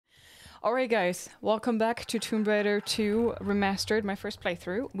Alright guys, welcome back to Tomb Raider 2 Remastered, my first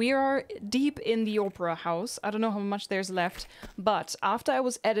playthrough. We are deep in the Opera House. I don't know how much there's left, but after I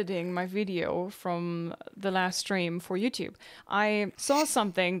was editing my video from the last stream for YouTube, I saw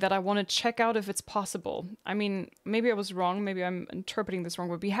something that I want to check out if it's possible. I mean, maybe I was wrong, maybe I'm interpreting this wrong,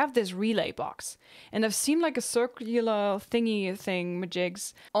 but we have this relay box. And I've seen like a circular thingy thing,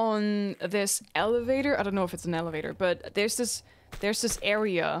 majigs, on this elevator. I don't know if it's an elevator, but there's this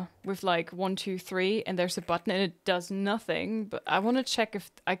area with like 1, 2, 3, and there's a button and it does nothing, but I want to check if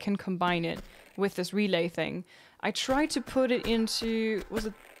I can combine it with this relay thing. I tried to put it into, was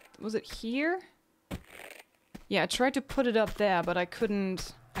it here? Yeah, I tried to put it up there, but I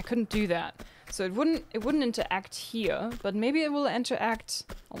couldn't do that. So it wouldn't interact here, but maybe it will interact.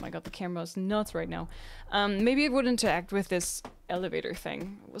 Oh my god, the camera is nuts right now. Maybe it would interact with this elevator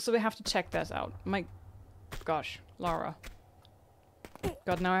thing. So we have to check that out. My gosh, Lara.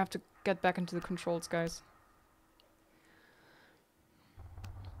 God, now I have to get back into the controls, guys.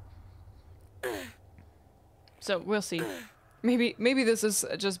 So, we'll see. Maybe this is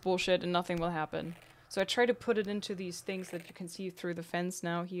just bullshit and nothing will happen. So I try to put it into these things that you can see through the fence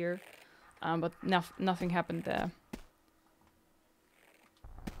now here. But nothing happened there.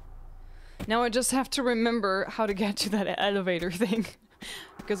 Now I just have to remember how to get to that elevator thing.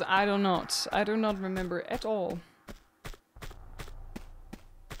 Because I do not remember at all.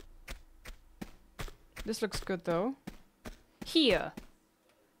 This looks good though. Here.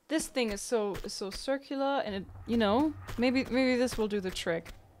 This thing is so circular and it, you know, maybe this will do the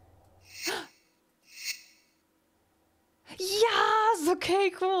trick. Yes! Okay,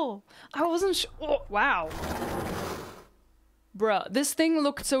 cool. I wasn't sure. Oh, wow. Bruh, this thing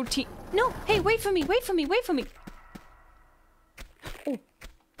looked so No, hey, wait for me, wait for me, wait for me. Oh.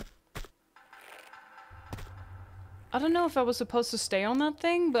 I don't know if I was supposed to stay on that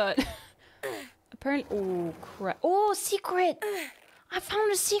thing, but apparently, oh crap. Oh, secret! I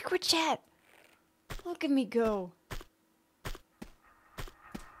found a secret, chat! Look at me go.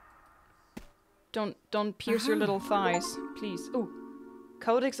 Don't pierce your little thighs, please. Oh,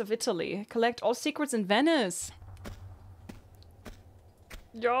 Codex of Italy. Collect all secrets in Venice.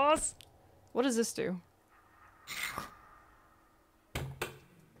 Yes! What does this do?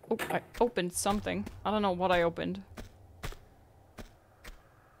 Oh, I opened something. I don't know what I opened.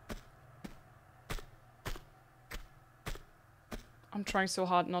 I'm trying so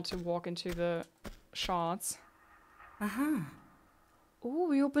hard not to walk into the shards. Oh,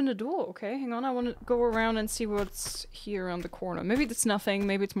 we opened a door. Okay, hang on. I want to go around and see what's here on the corner. Maybe it's nothing.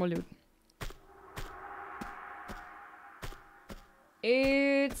 Maybe it's more loot.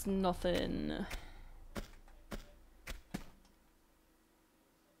 It's nothing.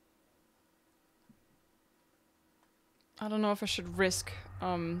 I don't know if I should risk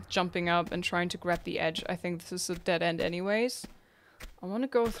jumping up and trying to grab the edge. I think this is a dead end anyways. I want to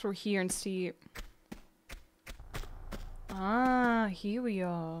go through here and see... Ah, here we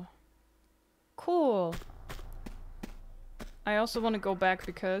are. Cool. I also want to go back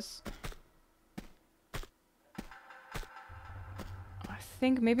because... I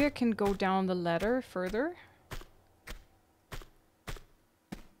think maybe I can go down the ladder further.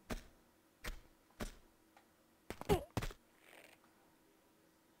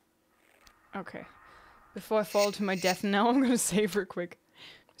 Okay. Before I fall to my death now, I'm gonna save real quick.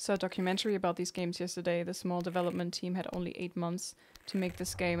 Saw a documentary about these games yesterday. The small development team had only 8 months to make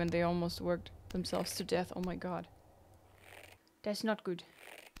this game and they almost worked themselves to death. Oh my god. That's not good.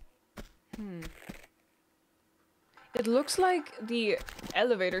 It looks like the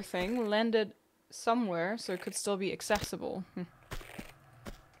elevator thing landed somewhere, so it could still be accessible.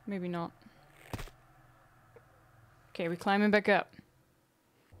 Maybe not. Okay, we're climbing back up.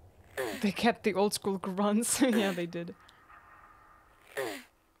 They kept the old school grunts. Yeah, they did.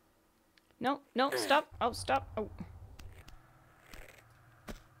 No, no, stop. Oh, stop. Oh.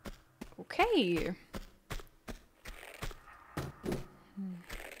 Okay.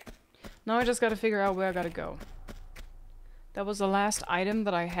 Now I just gotta figure out where I gotta go. That was the last item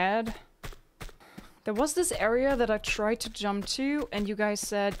that I had. There was this area that I tried to jump to, and you guys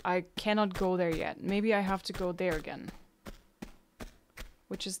said I cannot go there yet. Maybe I have to go there again.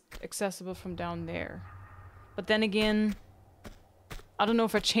 Which is accessible from down there. But then again, I don't know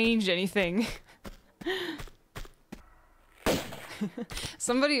if I changed anything.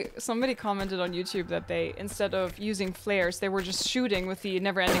 Somebody commented on YouTube that they, instead of using flares, they were just shooting with the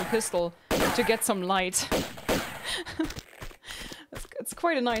never-ending pistol to get some light. It's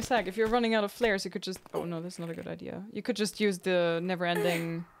quite a nice hack. If you're running out of flares, you could just... Oh no, that's not a good idea. You could just use the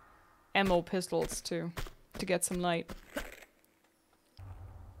never-ending ammo pistols to get some light.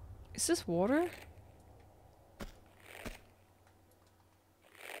 Is this water?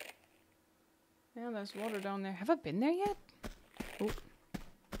 Yeah, there's water down there. Have I been there yet? Oh.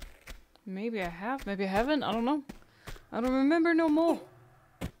 Maybe I have, maybe I haven't, I don't know. I don't remember no more.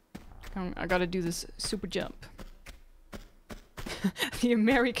 I gotta do this super jump. The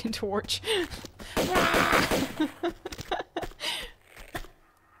American torch.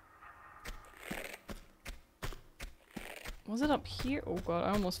 Was it up here? Oh god,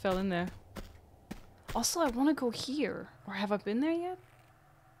 I almost fell in there. Also, I want to go here. Or have I been there yet?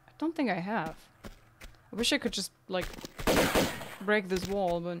 I don't think I have. I wish I could just, like, break this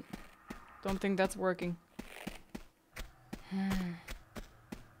wall, but don't think that's working.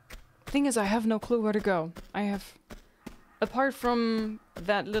 Thing is, I have no clue where to go. I have... Apart from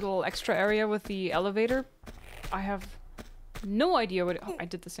that little extra area with the elevator, I have no idea what... Oh, I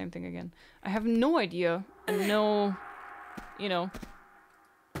did the same thing again. I have no idea and no... You know...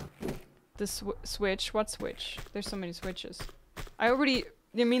 The switch? What switch? There's so many switches. I already...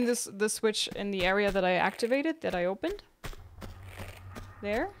 You mean the switch in the area that I activated? That I opened?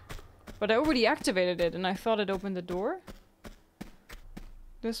 There? But I already activated it and I thought it opened the door?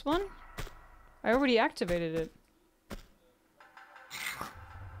 This one? I already activated it.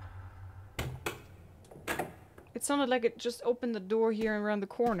 It sounded like it just opened the door here around the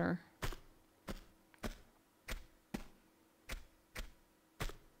corner.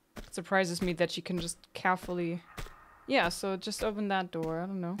 It surprises me that you can just carefully... Yeah, so just open that door, I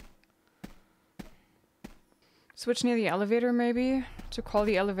don't know. Switch near the elevator maybe? To call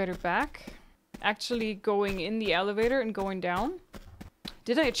the elevator back? Actually going in the elevator and going down?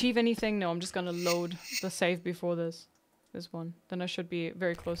 Did I achieve anything? No, I'm just gonna load the save before this one. Then I should be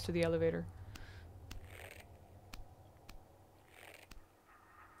very close to the elevator.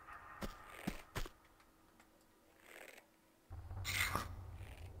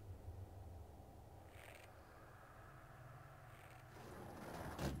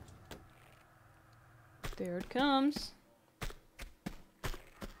 There it comes.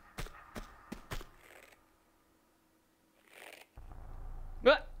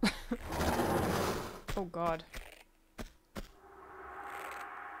 What? Oh god.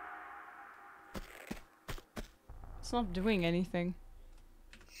 It's not doing anything.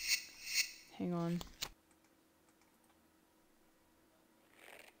 Hang on.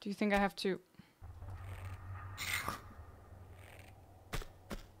 Do you think I have to...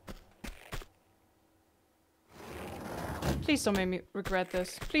 Please don't make me regret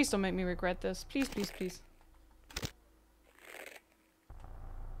this. Please don't make me regret this. Please, please, please.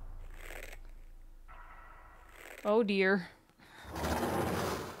 Oh dear.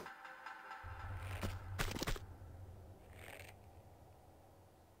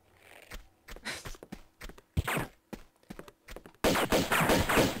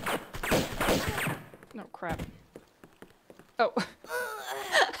 No crap. Oh.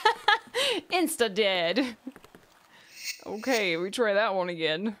 Insta dead. Okay, we try that one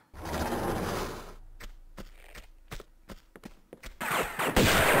again.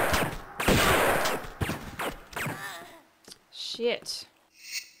 Shit.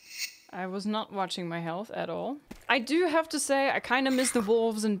 I was not watching my health at all. I do have to say, I kind of miss the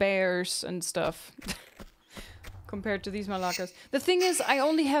wolves and bears and stuff. Compared to these malakas. The thing is, I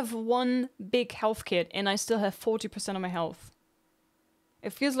only have one big health kit and I still have 40% of my health.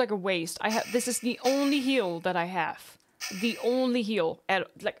 It feels like a waste. This is the only heal that I have. The only heal.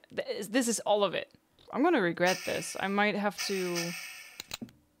 This is all of it. I'm gonna regret this. I might have to...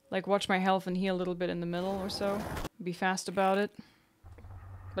 like, watch my health and heal a little bit in the middle or so. Be fast about it.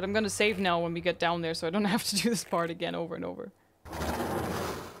 But I'm gonna save now when we get down there so I don't have to do this part again over and over.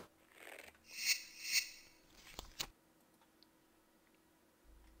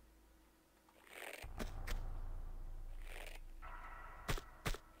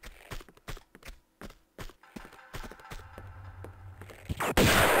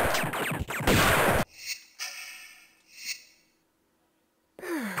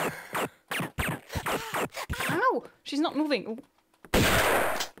 Ow! She's not moving. Ooh.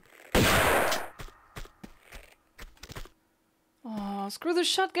 Oh, screw the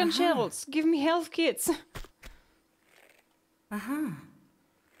shotgun shells. Give me health kits.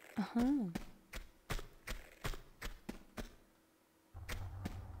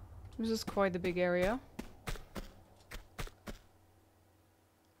 This is quite the big area.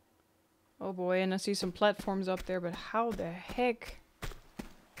 Oh boy, and I see some platforms up there, but how the heck?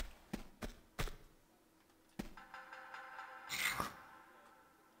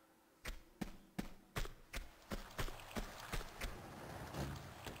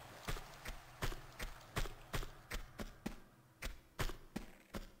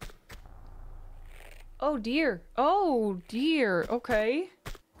 Oh dear. Oh dear. Okay.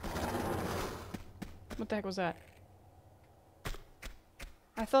 What the heck was that?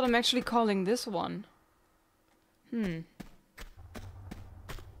 I thought I'm actually calling this one. This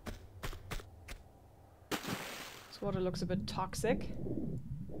water looks a bit toxic.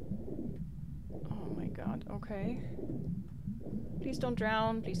 Oh my god, okay. Please don't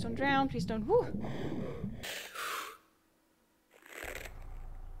drown, please don't drown, please don't... Woo!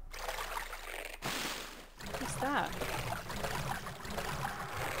 What's that?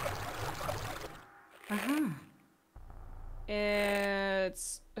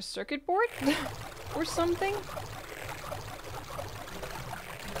 It's a circuit board? Or something?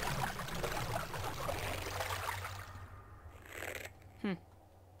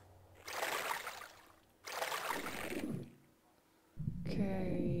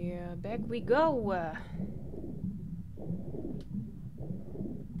 Okay, back we go.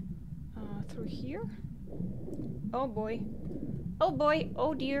 Through here? Oh boy. Oh boy,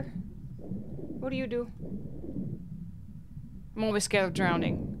 oh dear. What do you do? I'm always scared of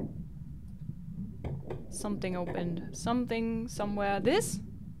drowning. Something opened. Something, somewhere. This?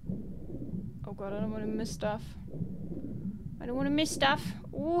 Oh god, I don't want to miss stuff. I don't want to miss stuff.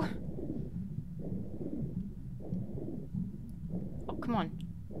 Ooh. Oh, come on.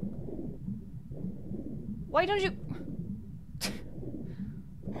 Why don't you...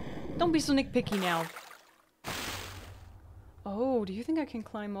 Don't be so nitpicky now. Oh, do you think I can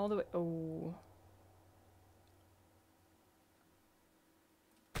climb all the way? Oh.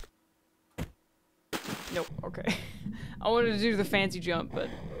 Nope, okay. I wanted to do the fancy jump, but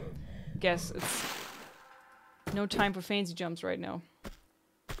guess it's no time for fancy jumps right now.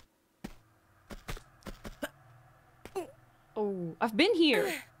 Oh, I've been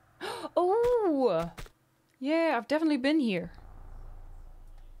here. Oh, yeah, I've definitely been here.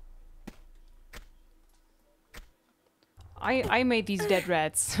 I made these dead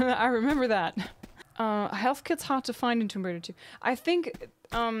rats. I remember that. Health kit's hard to find in Tomb Raider 2. I think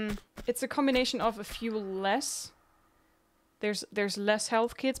it's a combination of a few less. There's less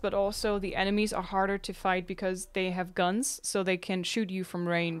health kits, but also the enemies are harder to fight because they have guns, so they can shoot you from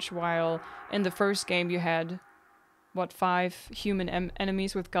range. While in the first game you had, what, 5 human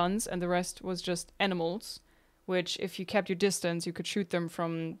enemies with guns, and the rest was just animals. Which, if you kept your distance, you could shoot them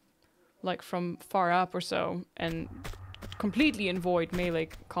from, like, from far up or so, and completely avoid melee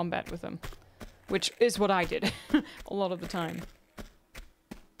combat with them. Which is what I did a lot of the time.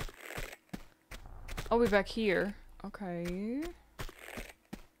 Oh, we're back here. Okay.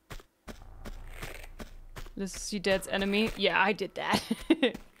 This is your dad's enemy. Yeah, I did that.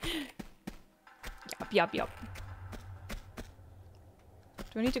 Yup. Do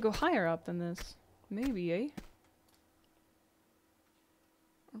I need to go higher up than this? Maybe, eh?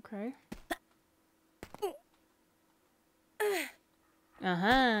 Okay.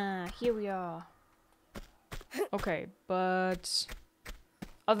 Here we are. Okay, but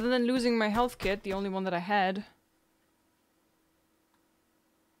other than losing my health kit, the only one that I had,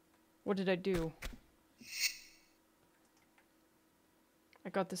 what did I do? I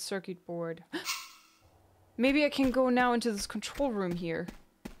got the circuit board. Maybe I can go now into this control room here.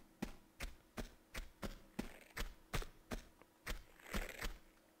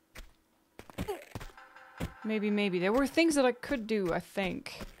 Maybe. There were things that I could do, I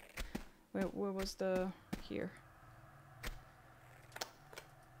think. Where was the... here.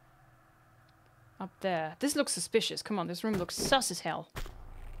 Up there. This looks suspicious. Come on, this room looks sus as hell.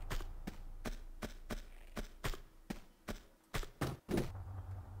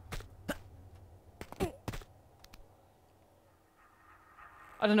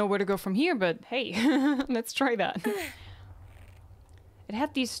 I don't know where to go from here, but hey, let's try that. It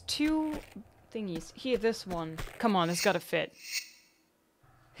had these 2 thingies. Here, this one. Come on, it's gotta fit.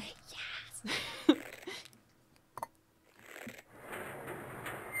 Yes!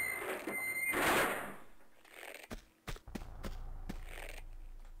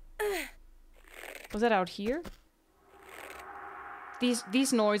 Was that out here?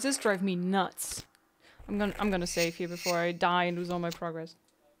 These noises drive me nuts. I'm gonna save here before I die and lose all my progress.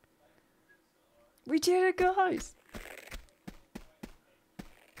 We did it, guys!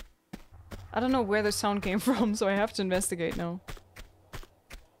 I don't know where the sound came from, so I have to investigate now.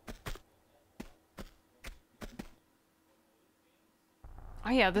 Oh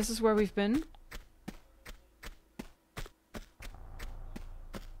yeah, this is where we've been.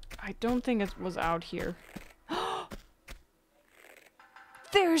 I don't think it was out here.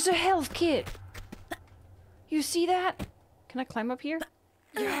 There's a health kit! You see that? Can I climb up here?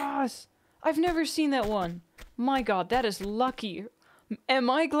 Yes! I've never seen that one. My god, that is lucky. Am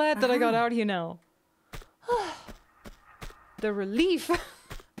I glad that I got out here now? The relief!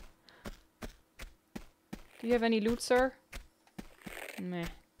 Do you have any loot, sir? Meh.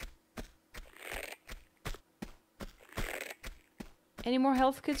 Any more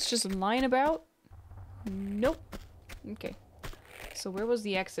health kits just lying about? Nope. Okay. So where was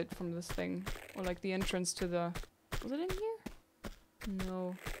the exit from this thing? Or like the entrance to the... Was it in here?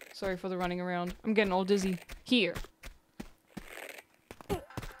 No. Sorry for the running around. I'm getting all dizzy. Here.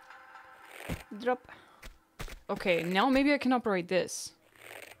 Drop. Okay, now maybe I can operate this.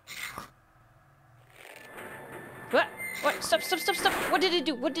 What? What? Stop, stop, stop, stop! What did it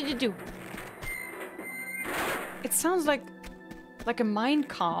do? What did it do? It sounds like a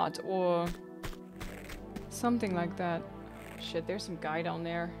minecart or something like that. Shit, there's some guy down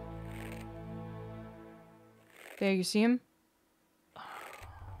there. There, you see him? Oh,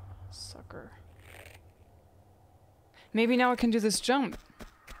 sucker. Maybe now I can do this jump.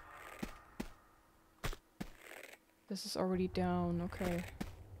 This is already down, okay.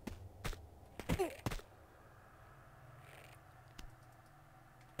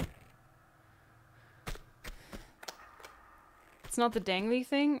 It's not the dangly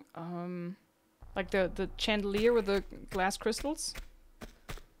thing, like the chandelier with the glass crystals?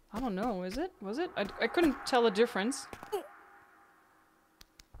 I don't know, is it? Was it? I couldn't tell the difference.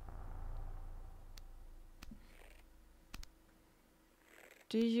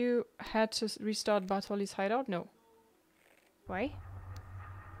 Do you had to restart Bartoli's hideout? No. Why?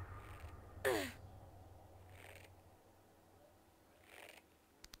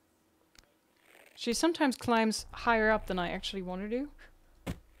 She sometimes climbs higher up than I actually want her to.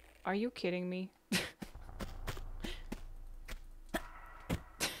 Are you kidding me?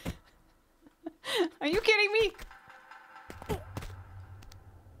 Are you kidding me?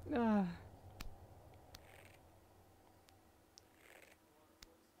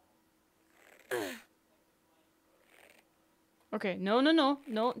 Okay, no, no, no,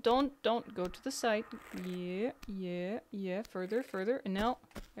 no, don't go to the side. Yeah, yeah, yeah, further, further, and now,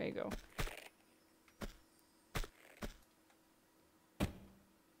 there you go.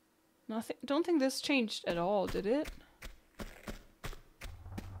 Nothing, don't think this changed at all, did it?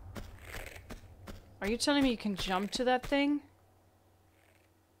 Are you telling me you can jump to that thing?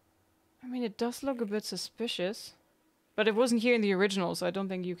 I mean, it does look a bit suspicious. But it wasn't here in the original, so I don't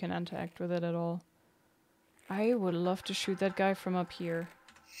think you can interact with it at all. I would love to shoot that guy from up here.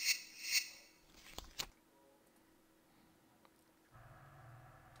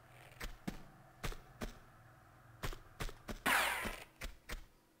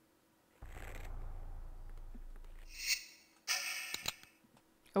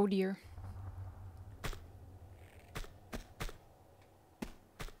 Oh dear.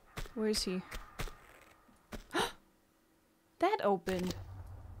 Where is he? That opened.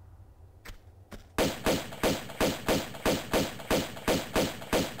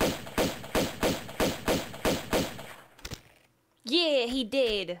 Yeah, he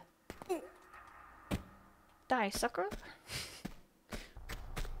did. Die, sucker.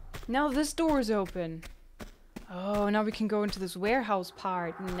 Now this door is open. Oh, now we can go into this warehouse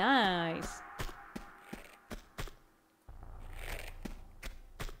part. Nice.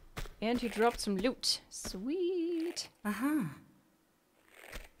 And he dropped some loot. Sweet. Uh-huh.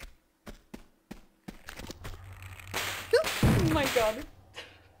 Oh my god.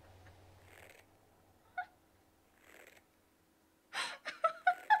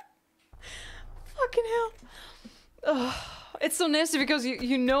 Fucking hell. Ugh. It's so nasty because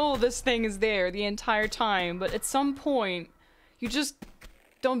you know this thing is there the entire time, but at some point you just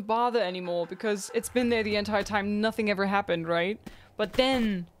don't bother anymore because it's been there the entire time, nothing ever happened, right? But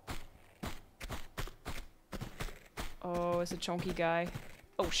then... Oh, it's a chunky guy.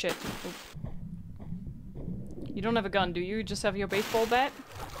 Oh shit. Oh. You don't have a gun, do you? You just have your baseball bat?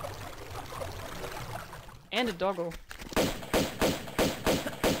 And a doggo.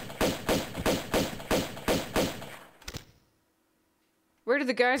 Where did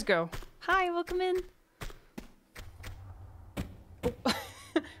the guys go? Hi, welcome in. Oh.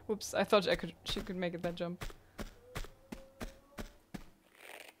 Whoops, I thought she could make it that jump.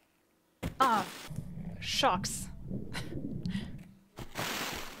 Ah, shucks.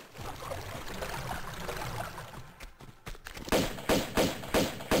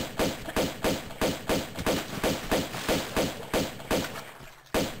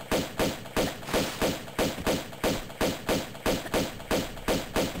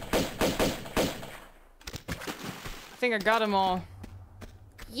 I think I got them all.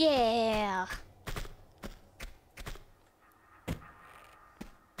 Yeah.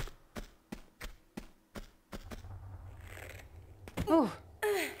 Oh.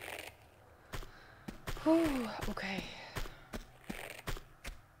 Oh, okay.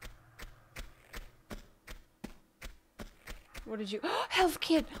 did you... Health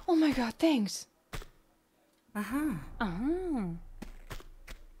kit! Oh my god, thanks! Uh-huh. Uh-huh.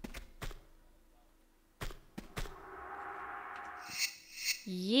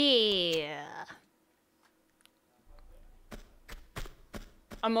 Yeah!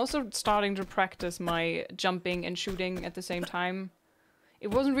 I'm also starting to practice my jumping and shooting at the same time. It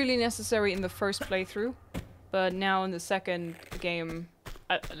wasn't really necessary in the first playthrough, but now in the second game...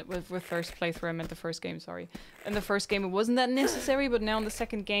 with first playthrough, I meant the first game, sorry. In the first game it wasn't that necessary, but now in the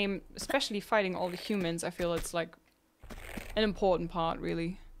second game, especially fighting all the humans, I feel it's like an important part,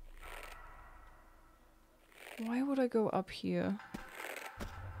 really. Why would I go up here?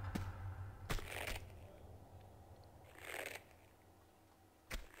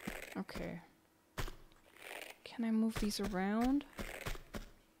 Okay. Can I move these around?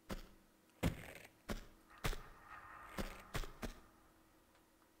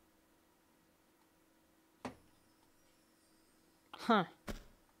 Huh.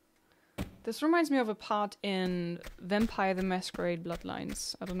 This reminds me of a part in Vampire the Masquerade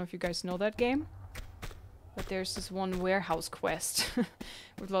Bloodlines. I don't know if you guys know that game. But there's this one warehouse quest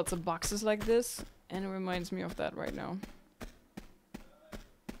with lots of boxes like this. And it reminds me of that right now.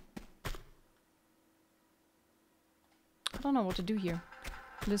 I don't know what to do here.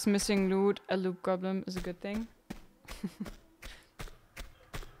 This missing loot, a loop goblin is a good thing.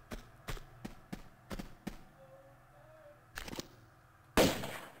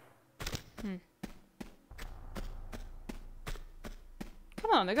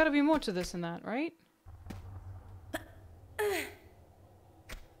 Come on, there gotta be more to this than that, right?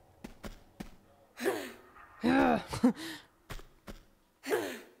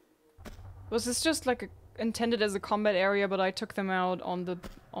 Was this just like intended as a combat area, but I took them out on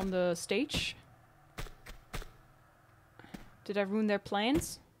the stage? Did I ruin their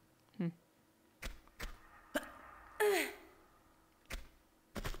plans?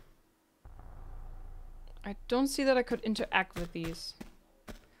 I don't see that I could interact with these.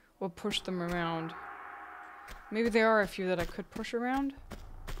 Or push them around. Maybe there are a few that I could push around.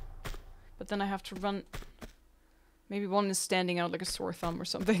 But then I have to run... Maybe one is standing out like a sore thumb or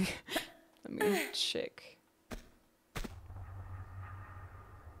something. Let me check.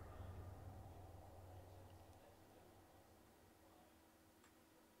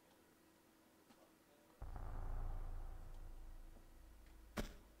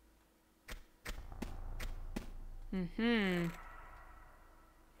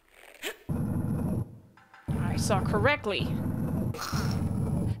 I saw correctly.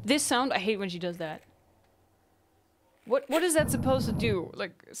 This sound, I hate when she does that. What is that supposed to do?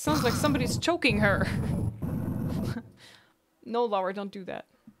 Like, it sounds like somebody's choking her. No, Lara, don't do that.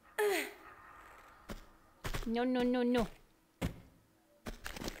 No, no, no, no.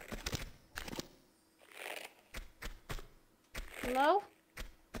 Hello?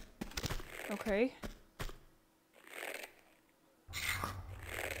 Okay.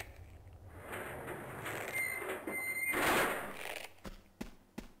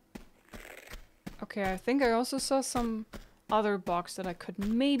 Okay, I think I also saw some other box that I could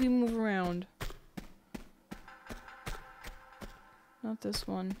maybe move around. Not this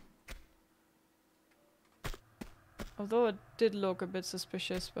one. Although it did look a bit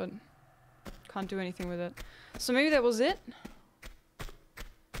suspicious, but can't do anything with it. So maybe that was it?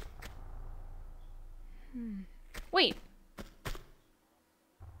 Wait!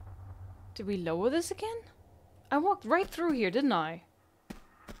 Did we lower this again? I walked right through here, didn't I?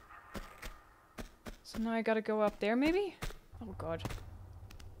 So now I gotta go up there, maybe? Oh god.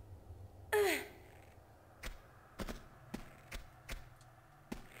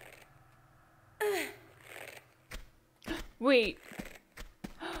 Wait.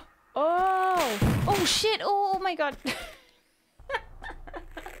 Oh! Oh shit! Oh my god!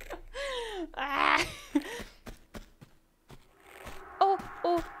 Ah! Oh!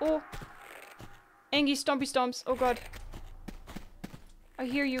 Oh! Oh! Angie stompy stomps! Oh god. I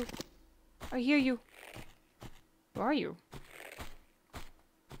hear you. I hear you. Where are you?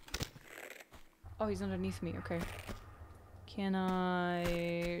 Oh, he's underneath me. Okay. Can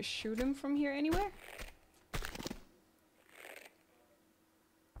I shoot him from here anywhere?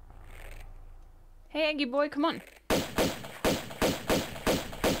 Hey, Aggie boy, come on.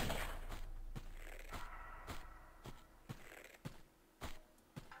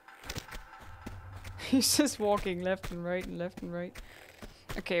 He's just walking left and right and left and right.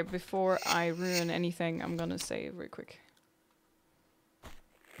 Okay, before I ruin anything, I'm gonna save real quick.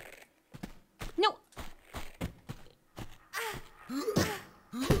 No!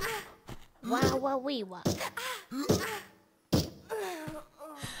 Wow, wow, wee, wow.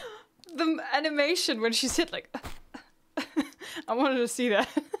 The animation when she's hit like... I wanted to see that.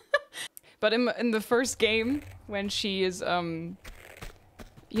 But in the first game, when she is, you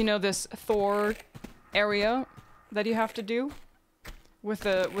know, this Thor area that you have to do with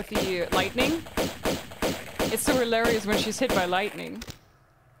the lightning. It's so hilarious when she's hit by lightning.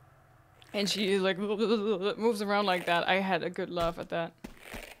 And she like moves around like that. I had a good laugh at that.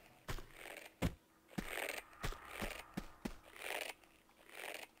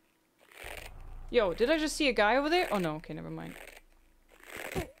 Yo, did I just see a guy over there? Oh no, okay, never mind.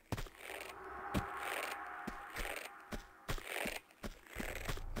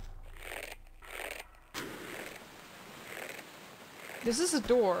 This is a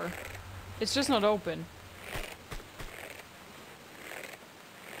door. It's just not open.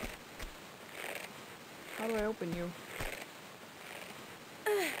 How do I open you?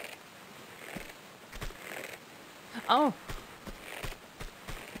 Oh!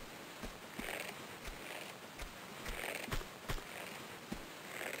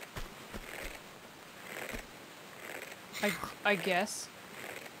 I guess.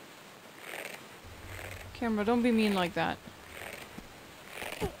 Camera, don't be mean like that.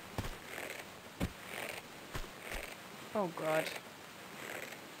 Oh god.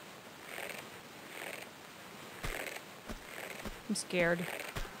 I'm scared.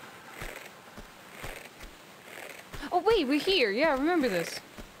 Oh wait, we're here! Yeah, I remember this.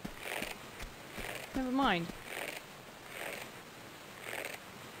 Never mind.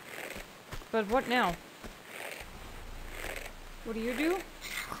 But what now? What do you do?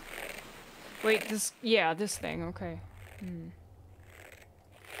 Wait, this... yeah, this thing, okay. Hmm.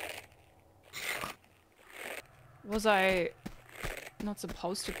 Was I not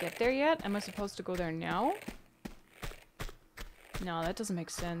supposed to get there yet? Am I supposed to go there now? No, that doesn't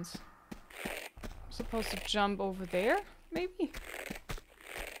make sense. I'm supposed to jump over there, maybe?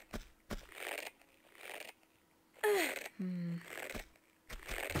 Hmm.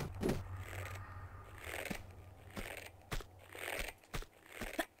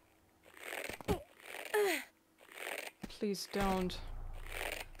 Please don't.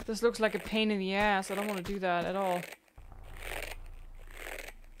 This looks like a pain in the ass. I don't want to do that at all.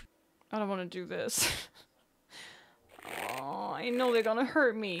 I don't want to do this. Oh, I know they're gonna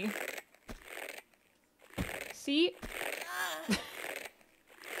hurt me. See?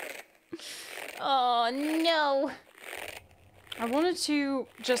 Oh no! I wanted to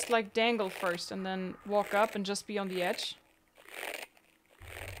just like dangle first and then walk up and just be on the edge.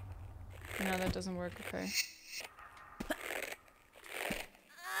 No, that doesn't work. Okay.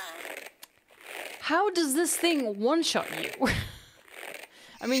 How does this thing one-shot you?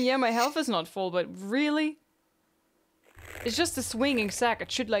 I mean, yeah, my health is not full, but really? It's just a swinging sack. It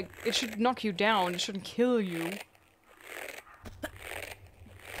should, like, it should knock you down. It shouldn't kill you.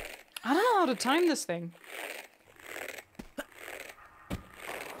 I don't know how to time this thing.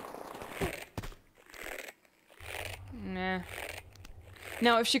 Nah.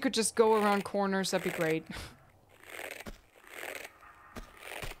 Now, if she could just go around corners, that'd be great.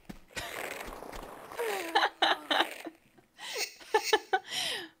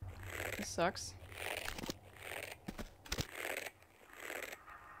 Sucks.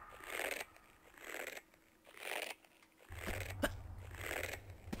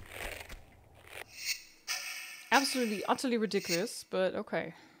 Absolutely, utterly ridiculous, but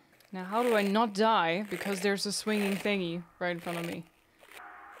okay. Now how do I not die because there's a swinging thingy right in front of me?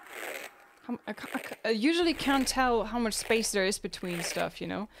 I usually can't tell how much space there is between stuff, you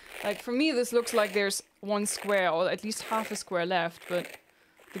know? Like, for me this looks like there's one square, or at least half a square left, but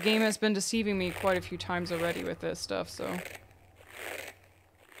the game has been deceiving me quite a few times already with this stuff, so...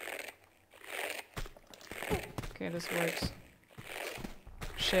 Okay, this works.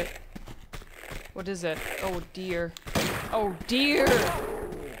 Shit. What is it? Oh dear. Oh dear!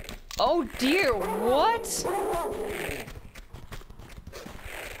 Oh dear, what?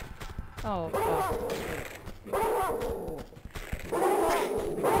 Oh, fuck.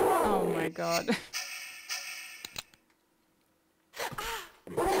 Oh my god.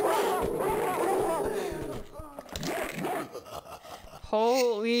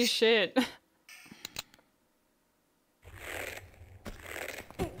 Holy shit.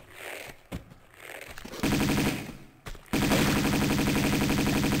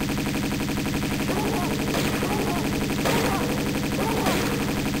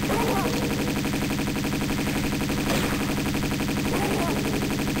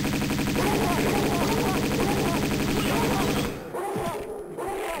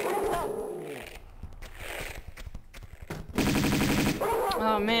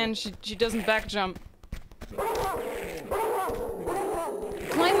 Oh man, she doesn't back jump.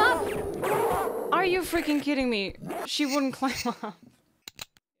 Climb up! Are you freaking kidding me? She wouldn't climb up.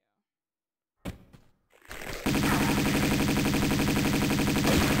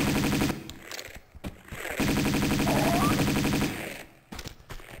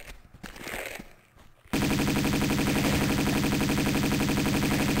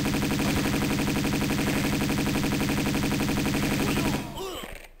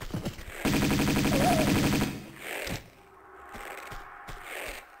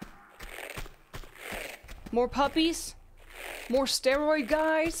 More puppies? More steroid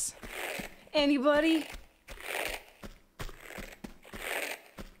guys? Anybody?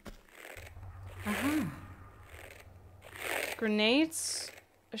 Grenades?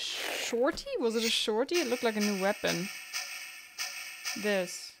 A shorty? Was it a shorty? It looked like a new weapon.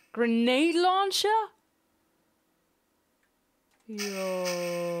 This. Grenade launcher?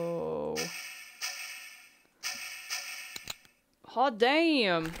 Yo. Hot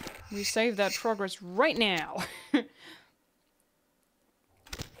damn. We save that progress right now.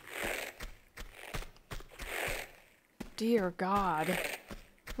 Dear God.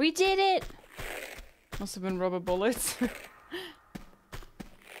 We did it! Must have been rubber bullets.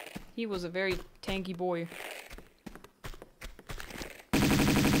 He was a very tanky boy.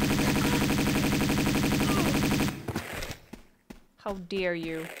 How dare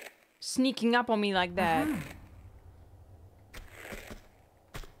you? Sneaking up on me like that.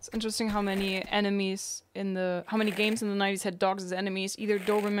 It's interesting how many enemies in the... How many games in the 90s had dogs as enemies. Either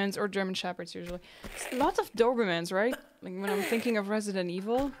Dobermans or German Shepherds, usually. It's lots of Dobermans, right? Like, when I'm thinking of Resident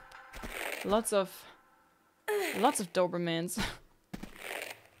Evil. Lots of Dobermans.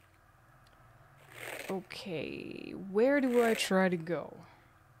 Okay, where do I try to go?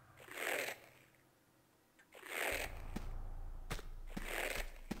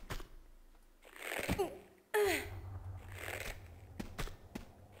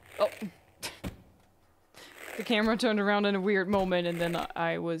 Oh. The camera turned around in a weird moment and then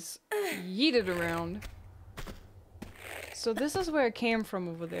I was yeeted around. So this is where I came from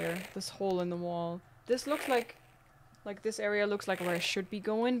over there. This hole in the wall. This looks like this area looks like where I should be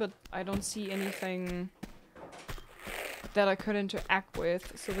going, but I don't see anything that I could interact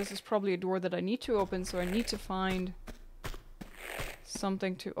with. So this is probably a door that I need to open, so I need to find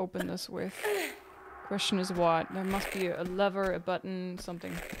something to open this with. Question is what? There must be a lever, a button,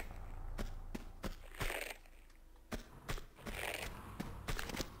 something.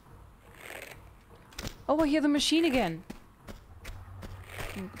 Oh, I hear the machine again.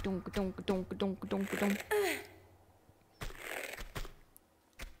 Dunk, dunk, dunk, dunk, dunk, dunk.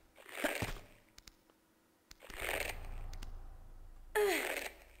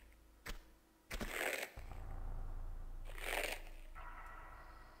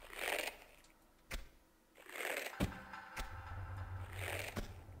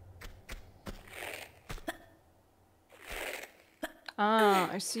 Ah,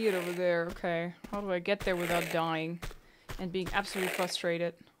 I see it over there. Okay. How do I get there without dying and being absolutely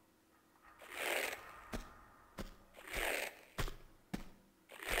frustrated?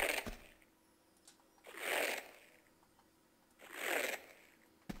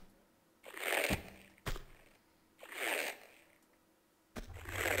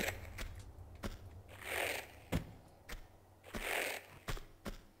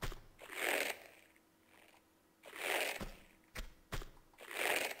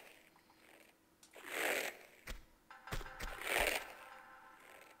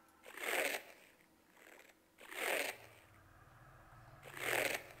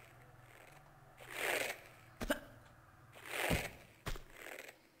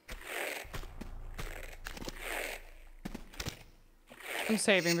 I'm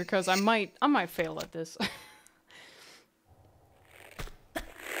saving because I might fail at this.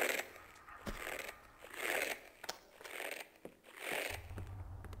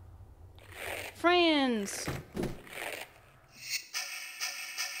 Friends!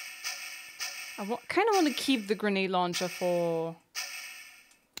 I kind of want to keep the grenade launcher for,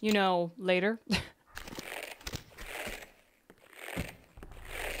 you know, later.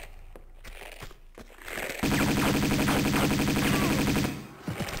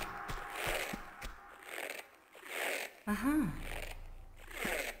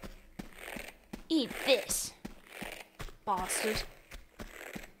 Eat this, Bastard.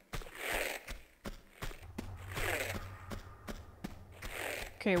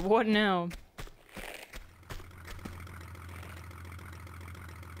 Okay, what now?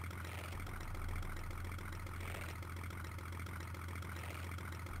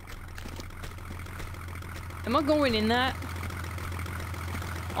 Am I going in that?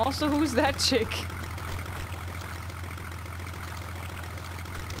 Also, who's that chick?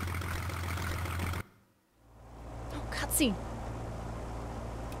 Easy.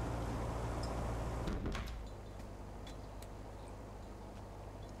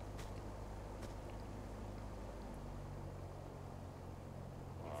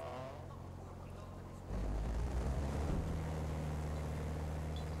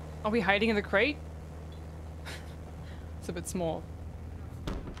 Are we hiding in the crate? It's a bit small.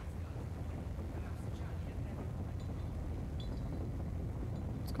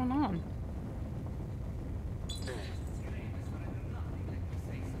 What's going on?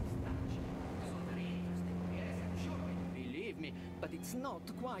 Believe me, but it's not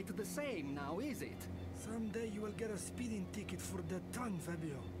quite the same now, is it? Someday you will get a speeding ticket for that tongue,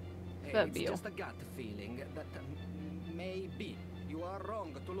 Fabio. Hey, Fabio. it's just a gut feeling that maybe you are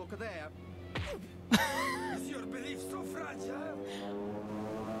wrong to look there. Is your belief so fragile?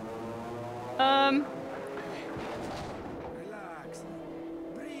 Relax.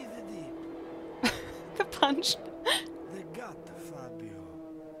 Breathe deep. The punch. The gut, Fabio.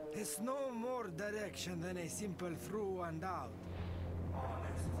 Has no more direction than a simple through and out.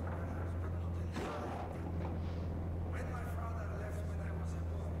 Honest, but not entirely. When my father left when I was a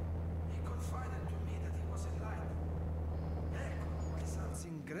boy, he confided to me that he was enlightened. Echo by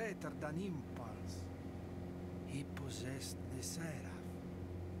something greater than impulse. He possessed the Seraph.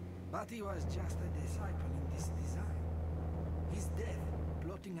 But he was just a disciple in this design. His death,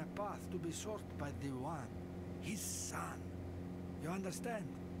 plotting a path to be sought by the One, his son. You understand?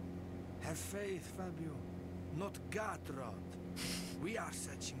 Have faith, Fabio. Not gut rot. We are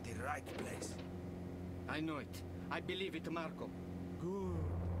searching the right place. I know it. I believe it, Marco. Good.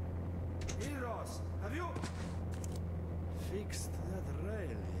 Heroes, have you fixed that rail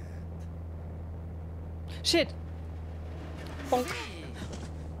yet? Shit. Bonk.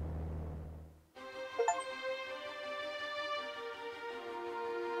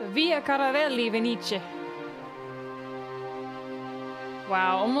 Via Caravelli, Venice.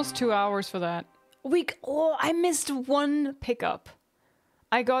 Wow, almost 2 hours for that. Oh, I missed one pickup.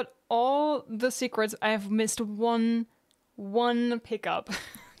 I got all the secrets. I have missed one pickup.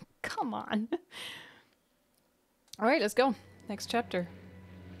 Come on. All right, let's go. Next chapter.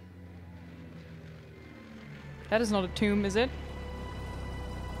 That is not a tomb, is it?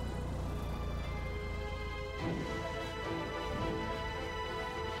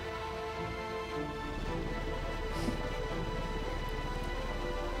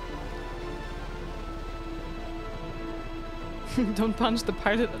 Don't punch the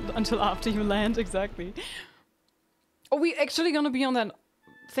pilot until after you land, exactly. Are we actually gonna be on that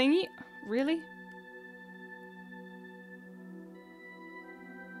thingy? Really?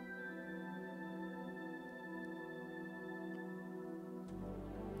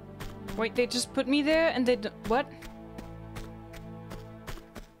 Wait, they just put me there and they what?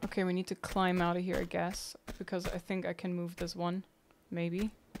 Okay, we need to climb out of here, I guess. Because I think I can move this one.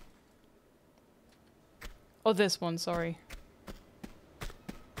 Maybe. Oh, this one, sorry.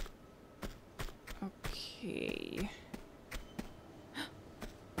 Okay.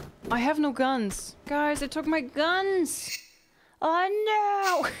 I have no guns. Guys, they took my guns! Oh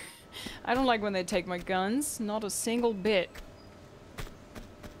no! I don't like when they take my guns. Not a single bit.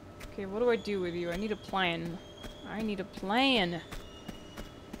 Okay, what do I do with you? I need a plan. I need a plan.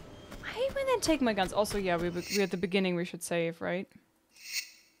 I hate when they take my guns. Also, yeah, we're at the beginning, we should save, right?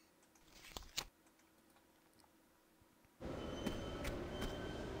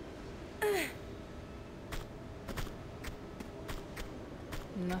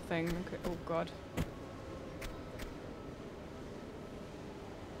 Nothing. Okay. Oh god.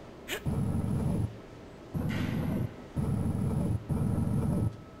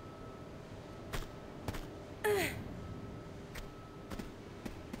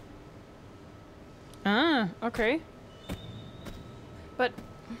 Ah, okay. But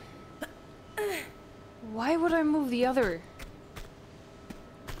why would I move the other?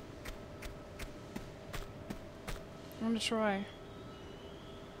 I'm gonna try.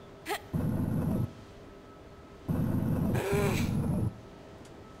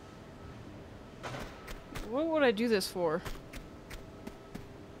 What would I do this for?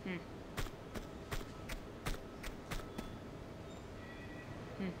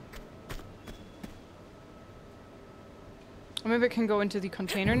 Or maybe I can go into the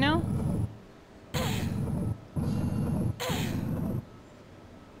container now?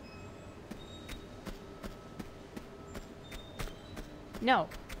 No.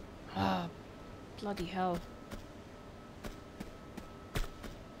 Ah, bloody hell.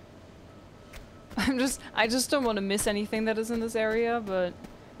 I just don't want to miss anything that is in this area, but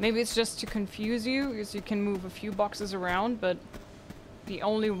maybe it's just to confuse you, because you can move a few boxes around, but The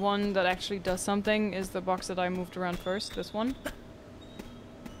only one that actually does something is the box that I moved around first, this one.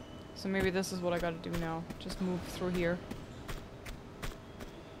 So maybe this is what I gotta do now. Just move through here.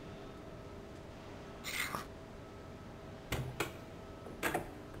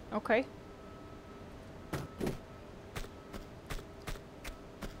 Okay.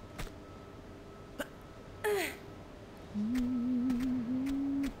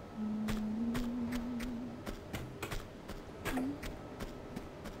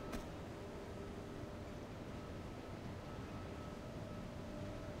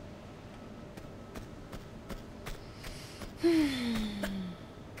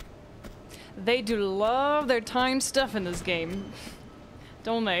 They do love their time stuff in this game.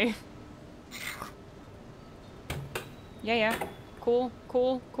 Don't they? Yeah, yeah. Cool,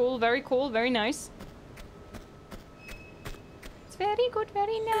 cool, cool, very cool, very nice. It's very good,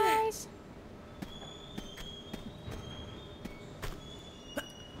 very nice.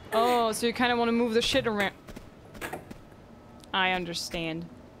 Oh, so you kind of want to move the shit around. I understand.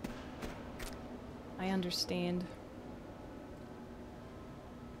 I understand.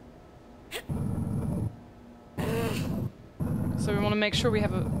 So we want to make sure we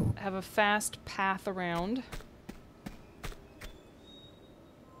have a fast path around.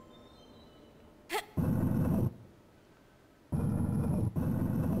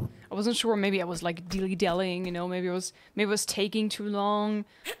 I wasn't sure. Maybe I was like dilly-dallying, you know. Maybe it was taking too long.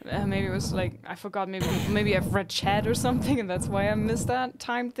 Maybe it was like I forgot. Maybe I've read chat or something, and that's why I missed that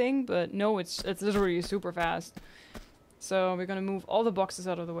time thing. But no, it's literally super fast. So we're gonna move all the boxes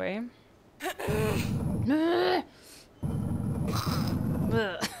out of the way.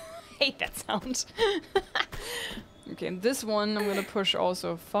 Hate that sound. Okay, and this one I'm gonna push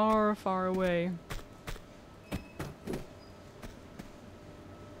also far, far away.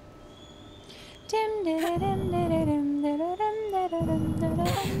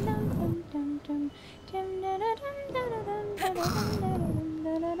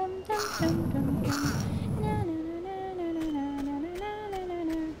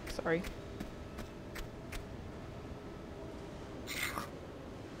 Sorry.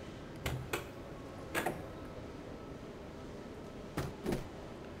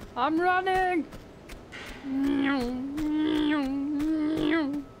 I'm running!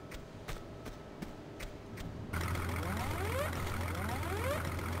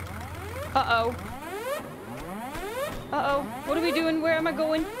 Uh-oh. Uh-oh. What are we doing? Where am I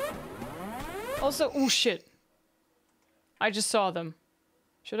going? Also, oh shit. I just saw them.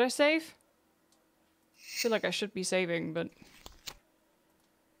 Should I save? I feel like I should be saving, but...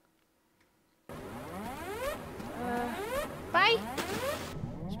 Bye.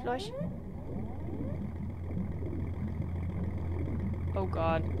 Splosh. Oh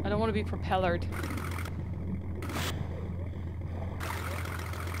god. I don't want to be propellered.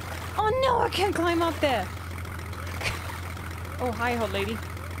 Oh no, I can't climb up there! Oh, hi, hot lady.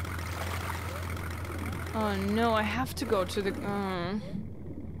 Oh no, I have to go to the...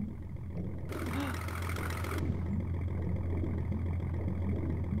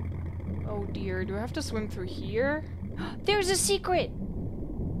 Oh dear, do I have to swim through here? There's a secret.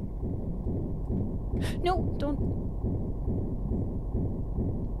 No, don't...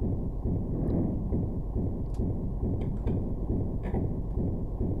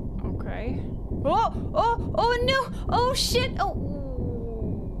 Okay. Oh! Oh! Oh no! Oh shit! Oh!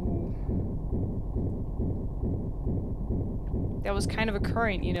 That was kind of a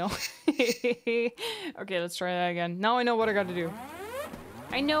current, you know? Okay, let's try that again. Now I know what I gotta do.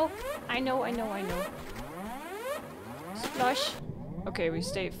 I know! I know! Splosh. Okay, we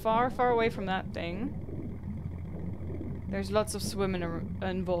stay far, far away from that thing. There's lots of swimming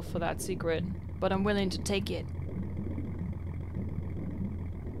involved for that secret, but I'm willing to take it.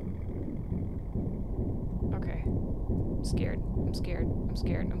 Okay. I'm scared. I'm scared. I'm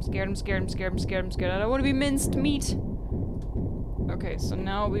scared. I'm scared. I'm scared. I'm scared. I'm scared. I'm scared. I don't want to be minced meat. Okay, so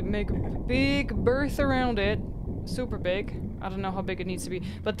now we make a big berth around it. Super big. I don't know how big it needs to be.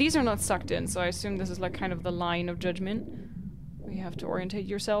 But these are not sucked in, so I assume this is like kind of the line of judgment we have to orientate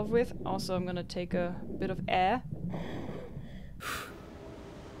yourself with. Also, I'm gonna take a bit of air.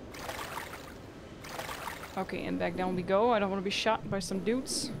 Okay, and back down we go. I don't want to be shot by some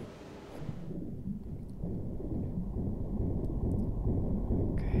dudes.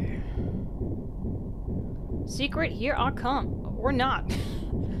 Okay. Secret, here I come. Or not.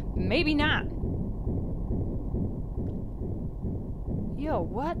 Maybe not. Yo,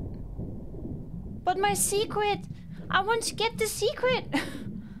 what? But my secret! I want to get the secret!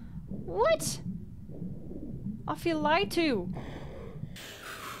 What? I feel lied to.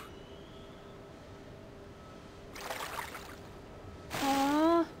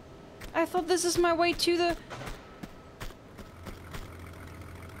 thought this is my way to the...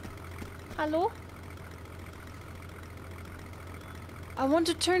 Hello? I want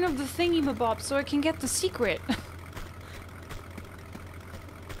to turn off the thingy-mabob so I can get the secret.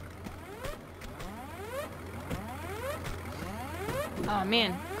 Oh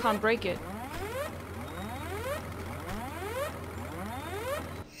man, can't break it.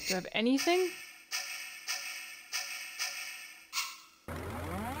 Do I have anything?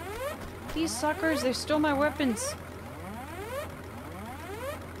 These suckers, they stole my weapons.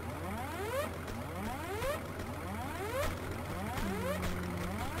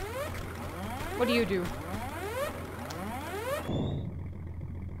 What do you do?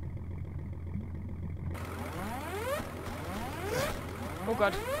 Oh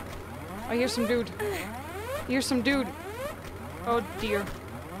god. I hear some dude. I hear some dude. Oh dear.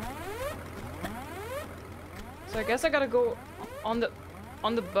 So I guess I gotta go on the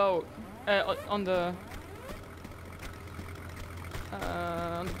boat. On the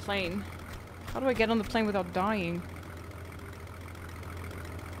plane. How do I get on the plane without dying?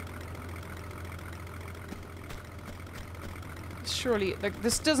 Surely, like,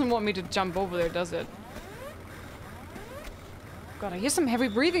 this doesn't want me to jump over there, does it? God, I hear some heavy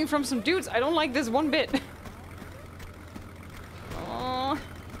breathing from some dudes. I don't like this one bit. Aww.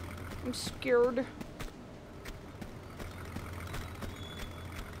 I'm scared.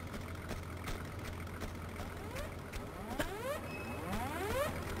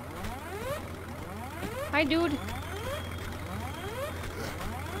 Hi, dude. Do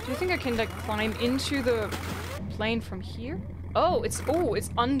you think I can, like, climb into the plane from here? Oh, it's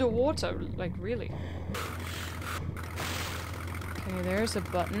underwater. Like, really? Okay, there's a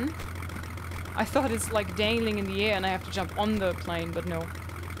button. I thought it's, like, dangling in the air and I have to jump on the plane, but no.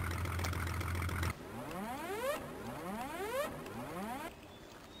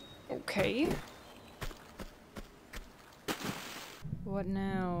 Okay. What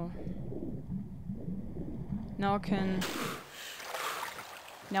now? Now I can...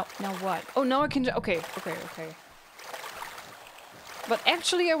 Now what? Oh, now I can... Okay. But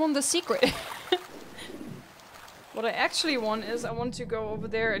actually I want the secret. What I actually want is I want to go over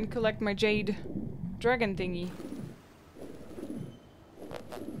there and collect my jade dragon thingy.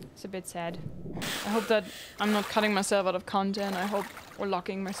 It's a bit sad. I hope that I'm not cutting myself out of content. Or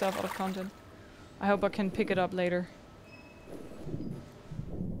locking myself out of content. I hope I can pick it up later.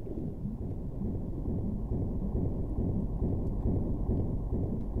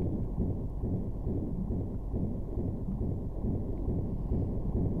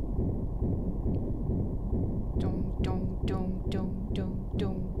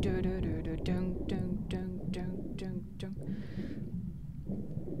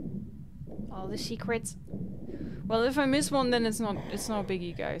 All the secrets. Well, if I miss one, then it's not a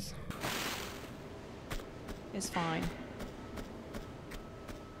biggie, guys. It's fine.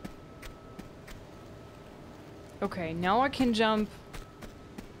 Okay, now I can jump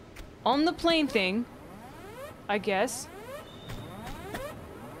on the plane thing, I guess.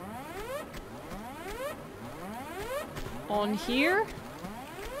 On here.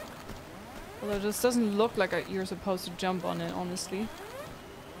 Although this doesn't look like you're supposed to jump on it, honestly.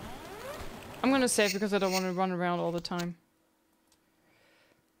 I'm gonna save because I don't want to run around all the time.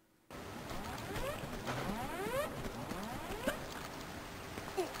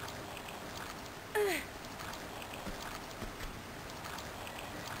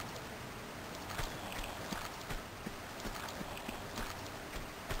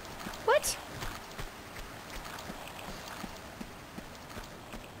 What?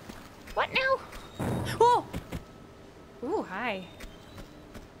 What now? Oh! Ooh, hi.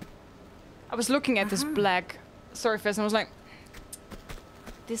 I was looking at this black surface and I was like,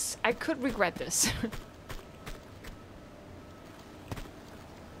 I could regret this.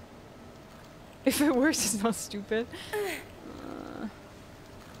 If it works, it's not stupid.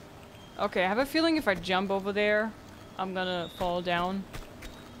 Okay, I have a feeling if I jump over there, I'm gonna fall down.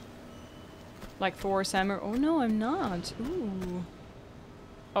 Like Thor's hammer. Oh no, I'm not. Ooh.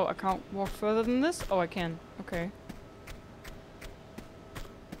 Oh, I can't walk further than this? Oh, I can. Okay.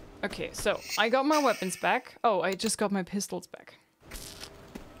 Okay, so I got my weapons back. Oh, I just got my pistols back.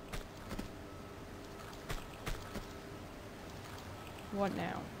 What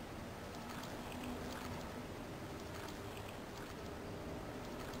now?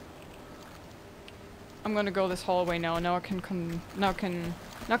 I'm gonna go this hallway now. Now I can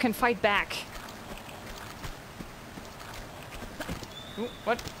fight back. Ooh,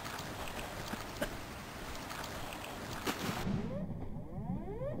 what?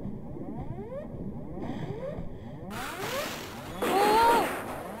 Whoa!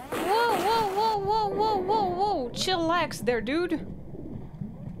 Relax there, dude.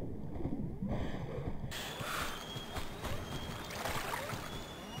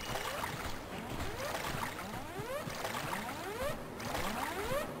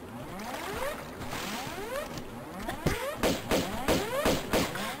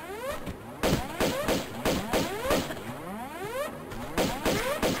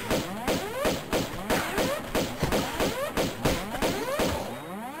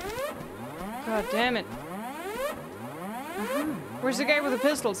 God damn it. Where's the guy with the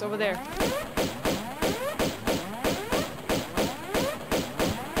pistols? Over there.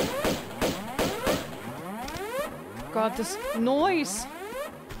 God, this noise.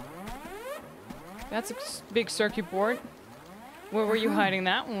 That's a big circuit board. Where were you hiding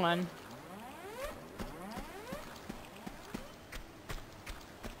that one?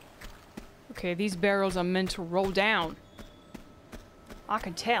 Okay, these barrels are meant to roll down. I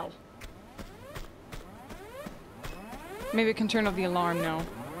can tell. Maybe I can turn off the alarm now.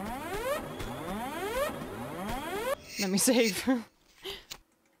 Let me save.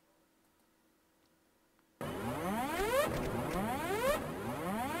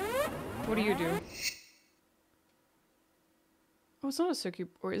 What do you do? Oh, it's not a circuit,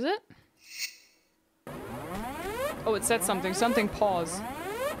 or is it? Oh, it said something. Something pause.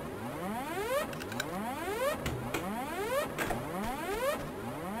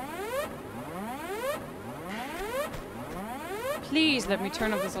 Please let me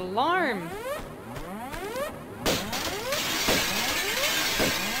turn off this alarm.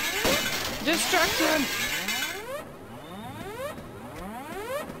 Distracted.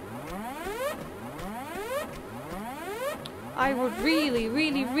 I would really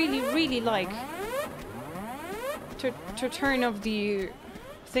like to turn off the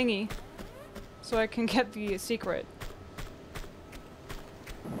thingy so I can get the secret.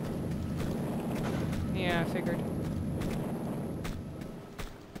 Yeah, I figured.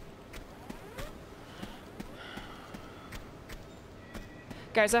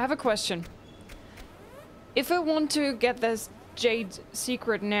 Guys, I have a question. If I want to get this jade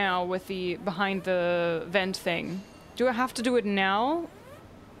secret now with the behind the vent thing, do I have to do it now?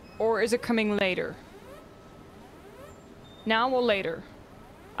 Or is it coming later? Now or later?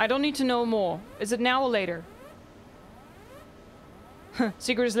 I don't need to know more. Is it now or later?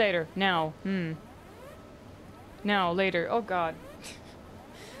 Secret is later. Now. Now, later. Oh god.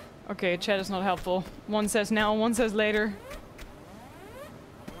 Okay, chat is not helpful. One says now, one says later.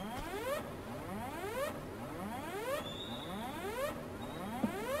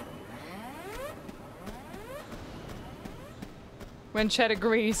 When chat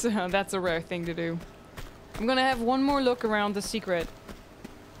agrees, that's a rare thing to do. I'm gonna have one more look around the secret.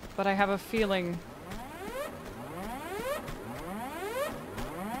 But I have a feeling...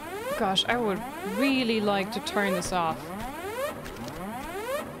 Gosh, I would really like to turn this off.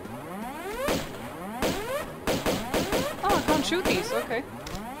 Oh, I can't shoot these, okay.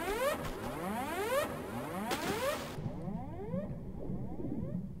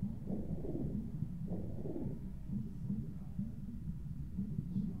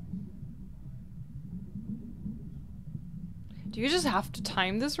 Do you just have to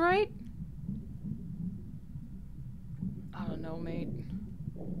time this right? I don't know, mate.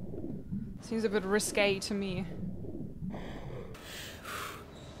 Seems a bit risque to me.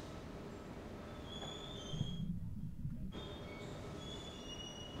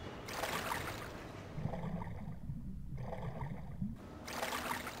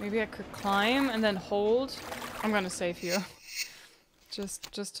 Maybe I could climb and then hold. I'm gonna save here.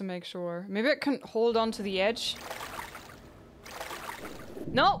 just to make sure. Maybe I can hold on to the edge.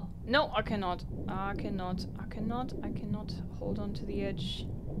 No! No, I cannot. I cannot hold on to the edge.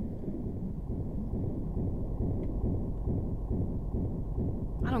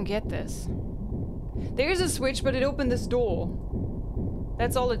 I don't get this. There is a switch, but it opened this door.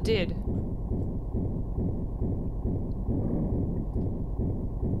 That's all it did.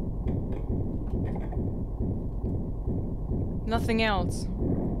 Nothing else.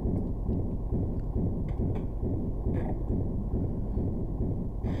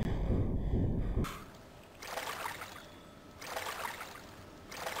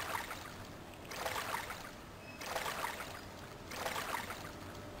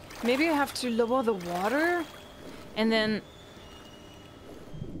 Maybe I have to lower the water and then...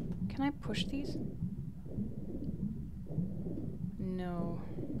 Can I push these? No.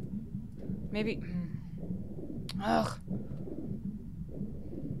 Maybe... Ugh.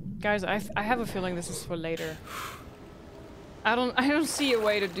 Guys, I have a feeling this is for later. I don't see a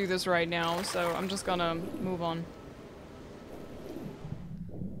way to do this right now, so I'm just gonna move on.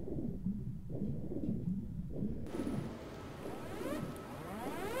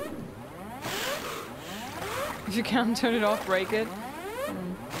 If you can't turn it off, break it.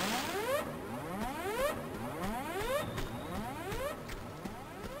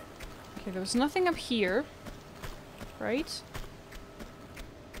 Okay, there was nothing up here. Right?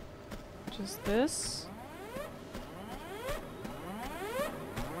 Just this.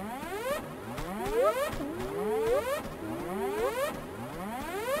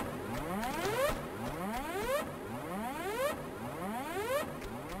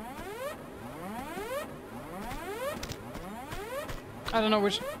 I don't know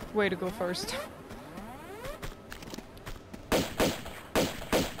which way to go first.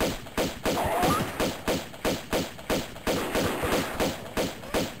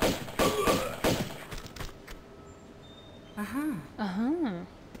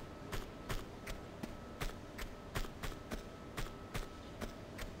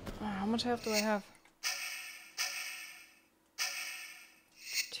 How much health do I have?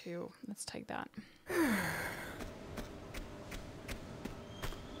 2. Let's take that.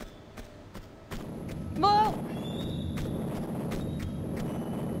 Whoa!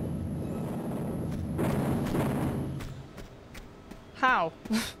 How?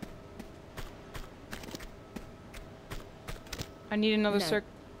 I need another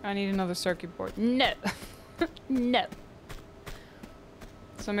circuit board. No. No.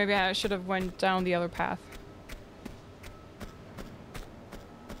 So maybe I should have went down the other path.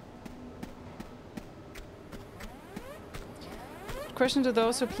 Question to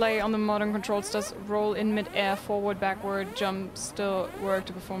those who play on the modern controls: does roll in mid-air, forward, backward, jump still work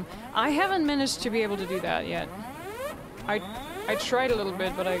to perform? I haven't managed to be able to do that yet. I tried a little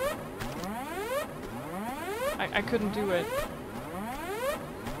bit, but I couldn't do it.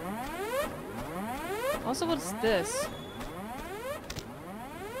 Also, what's this?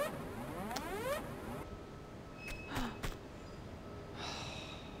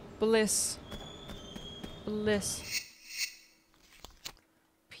 Bliss. Bliss.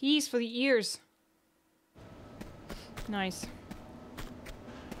 Peace for the ears. Nice.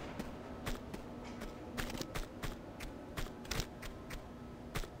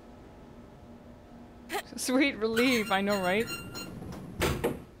 Sweet relief, I know, right?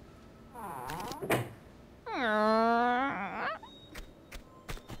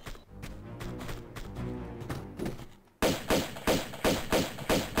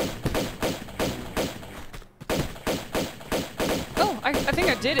 I think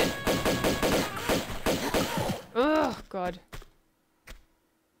I did it. Oh God.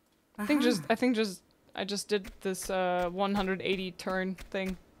 I just did this 180 turn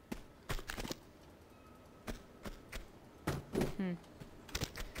thing.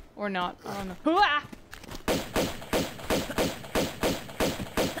 Or not. I don't know. Hooah!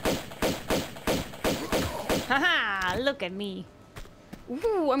 Haha! Look at me.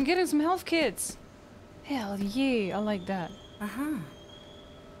 Ooh, I'm getting some health kits. Hell yeah, I like that.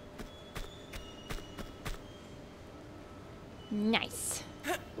 Nice.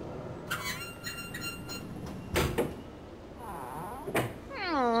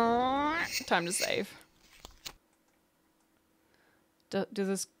 Time to save.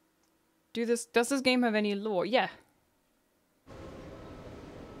 Does this game have any lore? Yeah.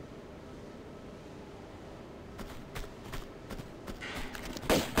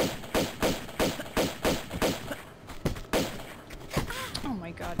 Oh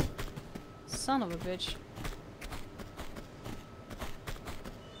my God. Son of a bitch.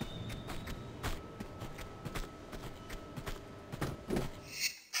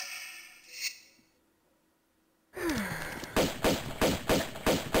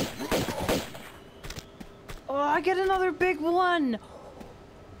 I get another big one!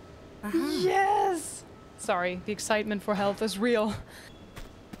 Yes! Sorry, the excitement for health is real.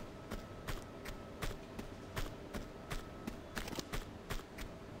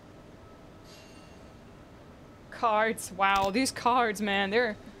 Cards, wow, these cards, man,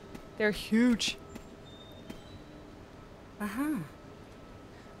 they're huge. I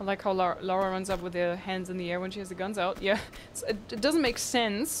like how Lara runs up with the hands in the air when she has the guns out. Yeah, it doesn't make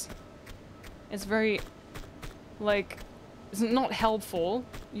sense. It's very... like, it's not helpful.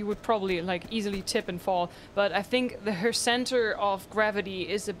 You would probably like easily tip and fall, but I think her center of gravity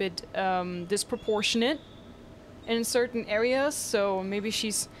is a bit disproportionate in certain areas, so maybe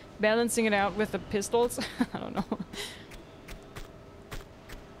she's balancing it out with the pistols. I don't know.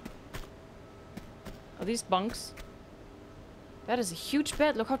 Are these bunks? That is a huge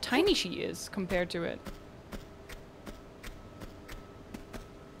bed. Look how tiny she is compared to it.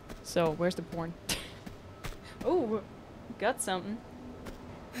 So, where's the porn? Oh, got something.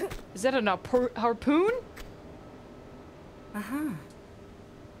 Is that an harpoon?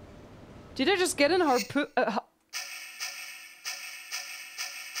 Did I just get an harpoon?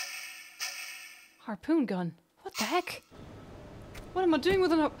 Harpoon gun. What the heck? What am I doing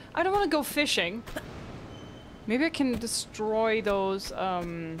with an... I don't want to go fishing. Maybe I can destroy those,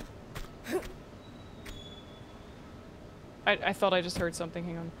 I thought I just heard something,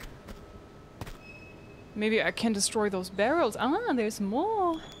 hang on. Maybe I can destroy those barrels. Ah, there's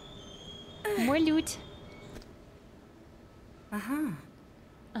more. More loot. Uh-huh.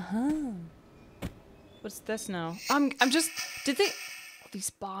 Uh-huh. What's this now? I'm just... Did they... Oh, these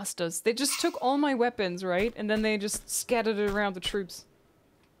bastards. They just took all my weapons, right? And then they just scattered it around the troops.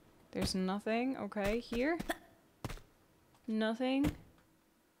 There's nothing. Okay, here. Nothing.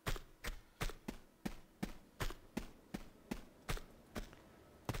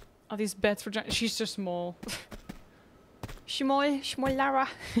 Oh, these beds for giant... She's just small. Small Lara.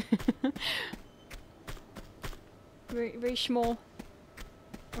 Very, very small.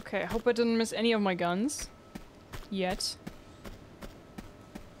 Okay, I hope I didn't miss any of my guns. Yet.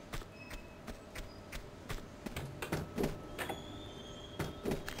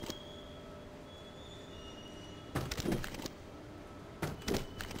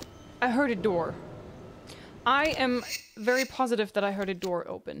 I heard a door. I am very positive that I heard a door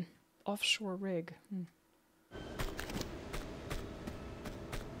open. Offshore rig.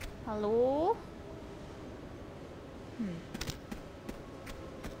 Hello?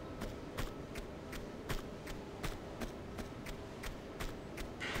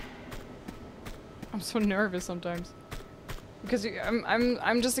 I'm so nervous sometimes. Because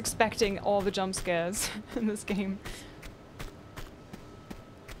I'm just expecting all the jump scares in this game.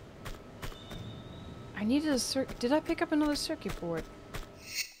 I needed a did I pick up another circuit board?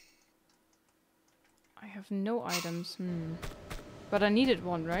 I have no items. But I needed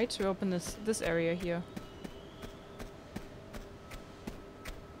one, right? To open this area here.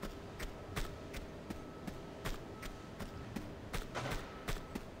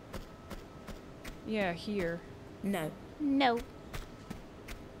 Yeah, here. No. No.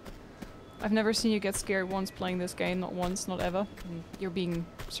 I've never seen you get scared once playing this game. Not once, not ever. You're being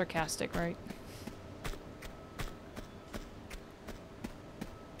sarcastic, right?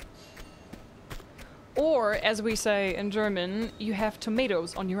 Or, as we say in German, you have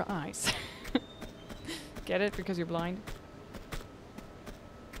tomatoes on your eyes. Get it? Because you're blind?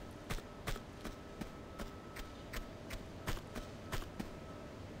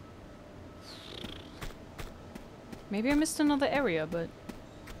 Maybe I missed another area, but...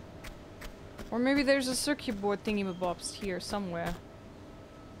 Or maybe there's a circuit board thingy-mabobs here somewhere.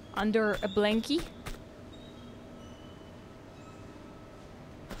 Under a blankie?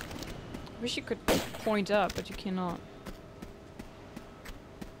 Wish you could point up, but you cannot.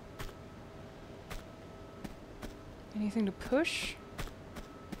 Anything to push?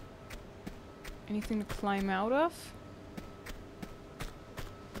 Anything to climb out of?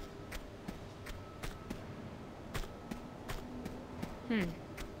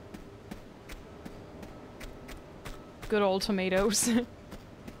 Good old tomatoes.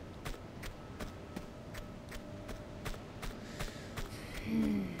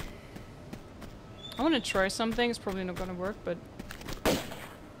 I want to try something. It's probably not gonna work, but...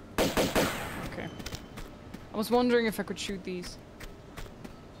 Okay. I was wondering if I could shoot these.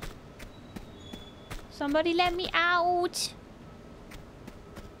 Somebody let me out!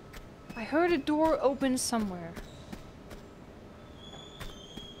 I heard a door open somewhere.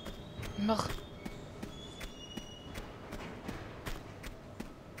 Ugh.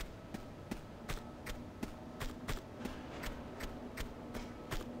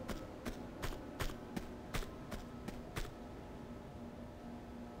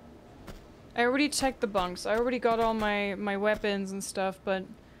 I already checked the bunks. I already got all my weapons and stuff, but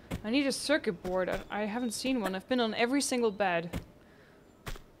I need a circuit board. I haven't seen one. I've been on every single bed.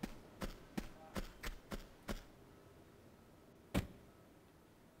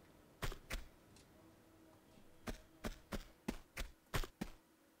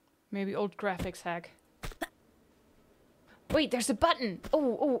 Maybe old graphics hack. Wait, there's a button!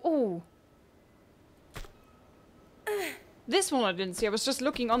 Oh. This one I didn't see. I was just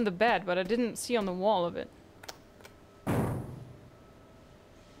looking on the bed, but I didn't see on the wall of it. A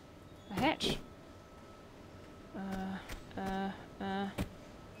hatch.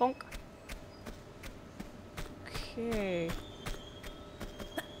 Bonk. Okay.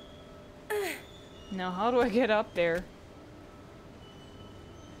 Now how do I get up there?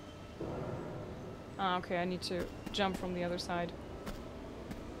 Ah, okay, I need to jump from the other side.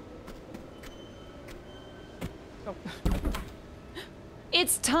 Oh.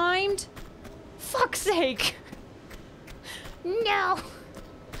 It's timed? Fuck's sake! No!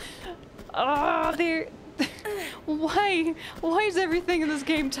 Oh, they're... Why is everything in this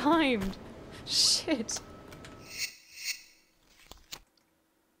game timed? Shit.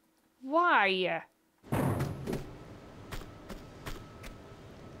 Why?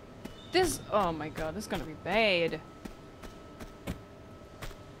 This. Oh my god, this is gonna be bad.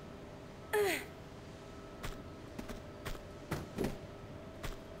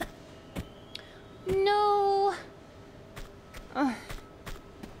 No. I'm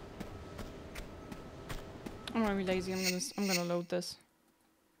gonna be lazy. I'm gonna load this.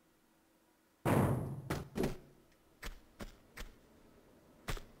 Oh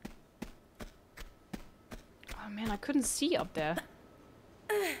man, I couldn't see up there.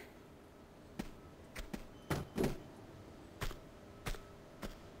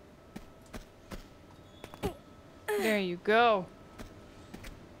 There you go.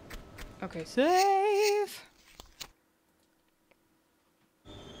 Okay, save.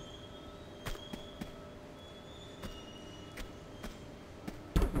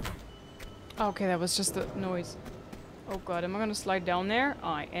 Okay, that was just the noise. Oh god, am I gonna slide down there?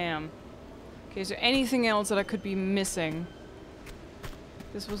 I am. Okay, is there anything else that I could be missing?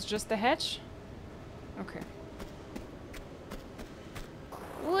 This was just the hatch? Okay.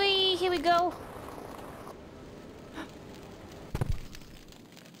 Whee, here we go.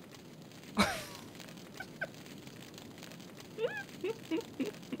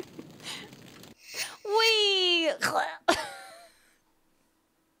 Whee!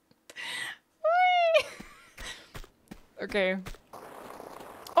 Okay.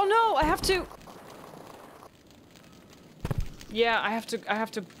 Oh no, I have to. Yeah, I have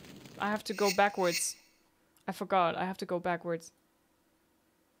to go backwards. I forgot, I have to go backwards.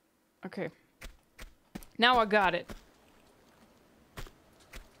 Okay. Now I got it.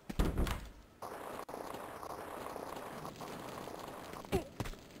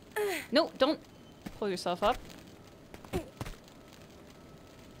 No, don't pull yourself up.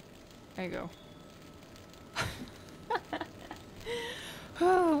 There you go.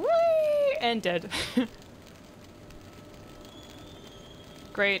 Whee! And dead.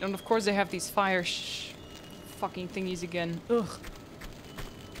 Great, and of course they have these fire fucking thingies again. Ugh.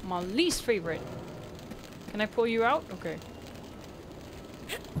 My least favorite. Can I pull you out? Okay.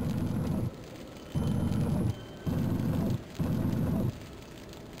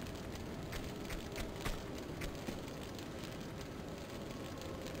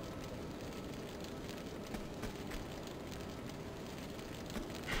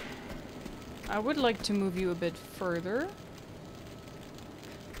 I would like to move you a bit further.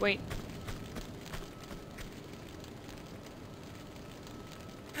 Wait.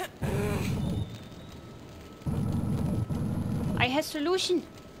 I have solution.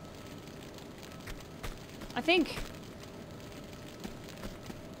 I think.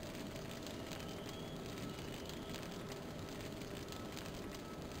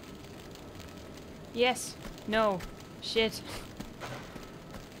 Yes. No. Shit.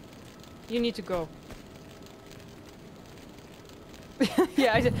 You need to go.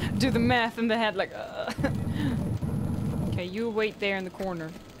 Yeah, I do the math in the head like... Okay, you wait there in the corner.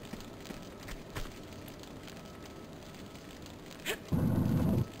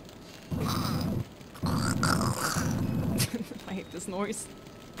 I hate this noise.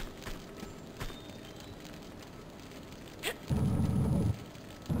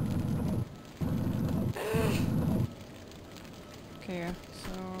 Okay,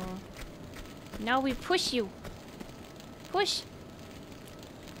 so... Now we push you. Push.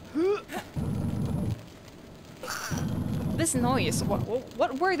 This noise,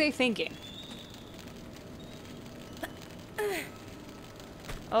 what were they thinking?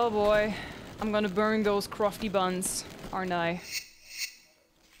 Oh boy, I'm gonna burn those crofty buns, aren't I?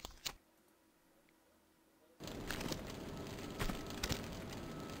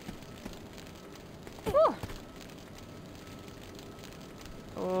 Whew.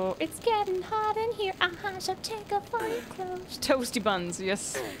 Oh, It's getting hot in here. So take off all your clothes. toasty buns,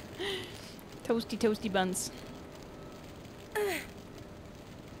 yes. Toasty buns.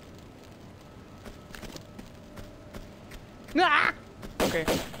 Ah! Okay,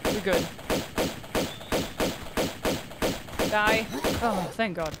 we're good. Die. Oh,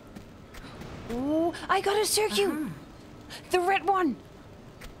 thank God. Ooh, I got a circuit. The red one.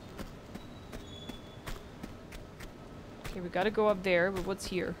 Okay, we gotta go up there, but what's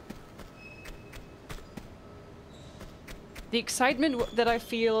here? The excitement that I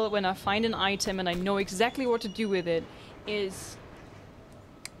feel when I find an item and I know exactly what to do with it is...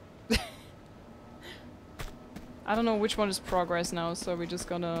 I don't know which one is progress now, so we're just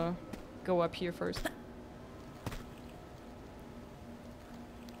gonna go up here first.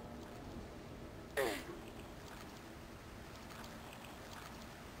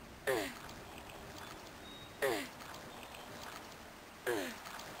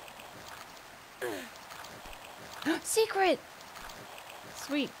 Secret!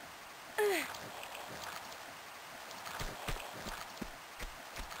 Sweet.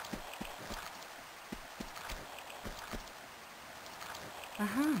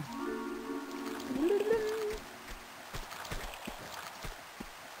 Uh-huh.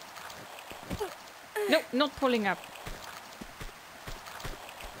 Nope, not pulling up.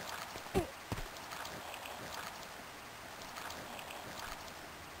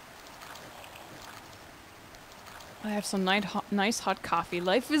 I have some nice hot coffee.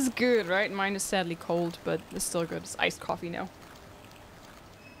 Life is good, right? Mine is sadly cold, but it's still good. It's iced coffee now.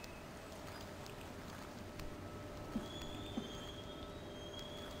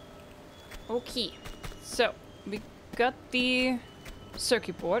 Okay, so we got the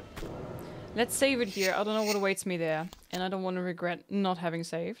circuit board. Let's save it here. I don't know what awaits me there, and I don't want to regret not having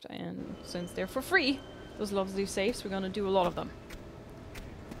saved. And since they're for free, those lovely saves, we're gonna do a lot of them.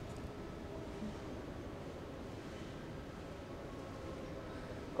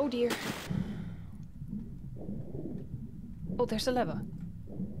 Oh dear. Oh, there's a lever.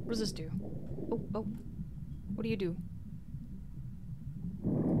 What does this do? Oh, oh. What do you do?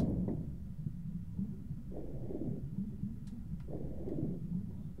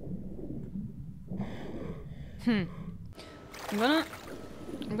 I'm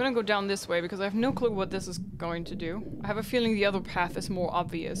gonna go down this way because I have no clue what this is going to do. I have a feeling the other path is more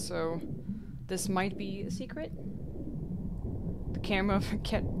obvious, so this might be a secret. The camera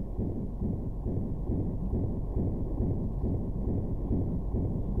can't.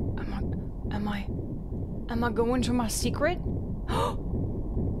 Am I going to my secret?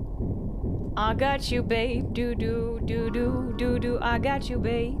 I got you, babe. Do do do do do do. I got you,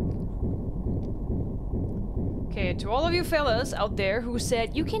 babe. Okay, to all of you fellas out there who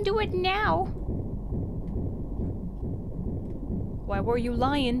said, you can do it now. Why were you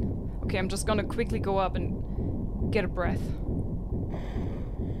lying? Okay, I'm just gonna quickly go up and get a breath.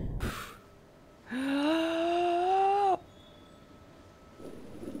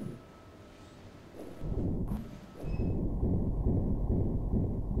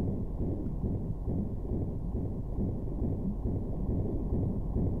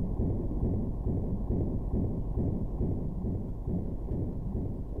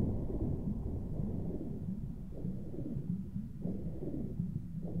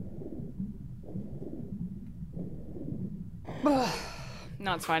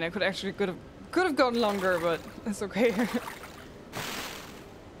 No, it's fine. I could actually could have gone longer, but it's okay.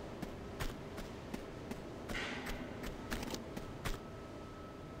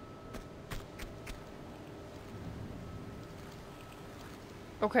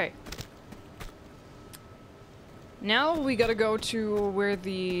 Okay. Now we gotta go to where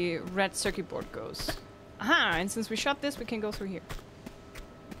the red circuit board goes. Aha! And since we shot this, we can go through here.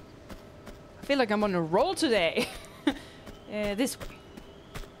 I feel like I'm on a roll today. This way.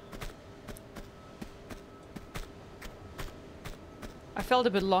 I felt a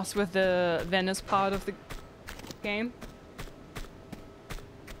bit lost with the Venice part of the game.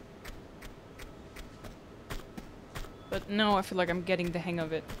 But now I feel like I'm getting the hang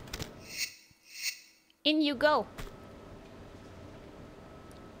of it. In you go.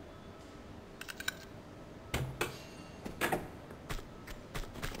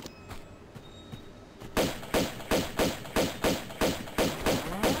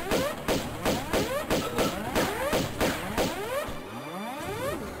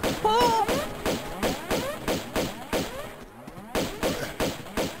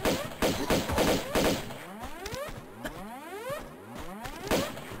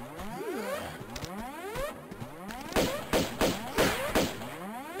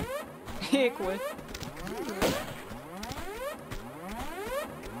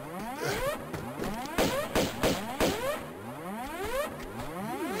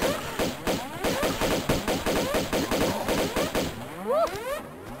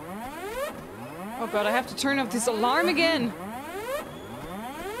 Oh god, I have to turn off this alarm again!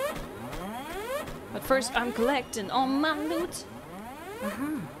 But first I'm collecting all my loot.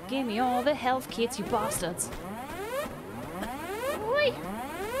 Give me all the health kits, you bastards. Oi.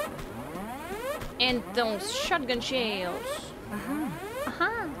 And those shotgun shells.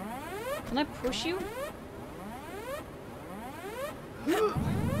 Can I push you?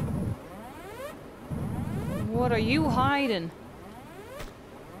 What are you hiding?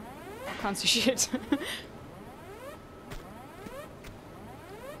 I can't see shit.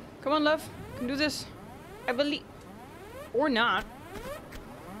 Come on, love. You can do this. I believe. Or not.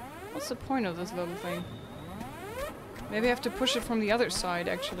 What's the point of this little thing? Maybe I have to push it from the other side,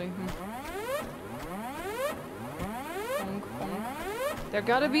 actually. Bonk, bonk. There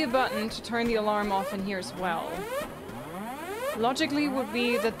gotta be a button to turn the alarm off in here as well. Logically would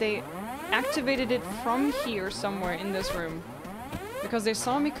be that they activated it from here somewhere in this room. Because they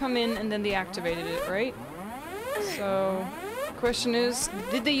saw me come in and then they activated it, right? So, question is,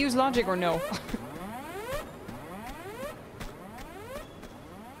 did they use logic or no?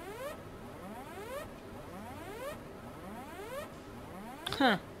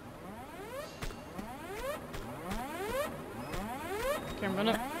 Huh. Okay, I'm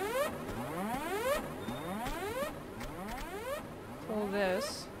gonna pull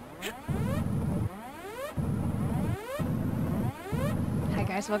this. Hi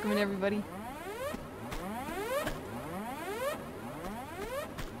guys, welcome in everybody.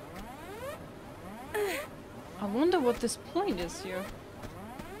 I wonder what this point is here.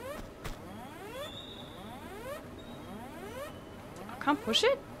 I can't push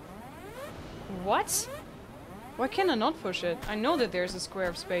it? What? Why can I not push it? I know that there's a square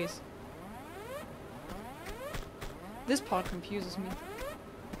of space. This part confuses me.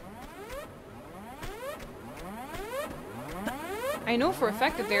 I know for a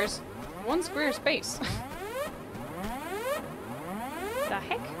fact that there's one square space. The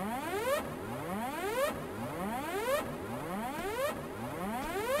heck?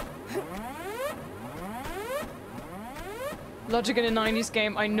 Logic in a 90s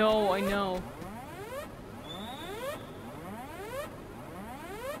game, I know, I know.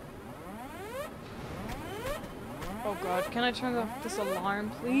 Oh god, can I turn off this alarm,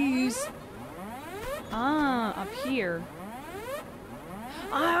 please? Ah, up here.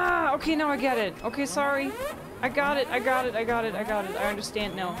 Ah, okay, now I get it. Okay, sorry. I got it, I got it, I got it, I got it. I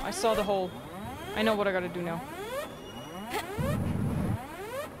understand now. I saw the hole. I know what I gotta do now.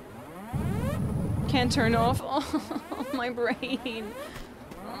 Can't turn off. Oh, my brain.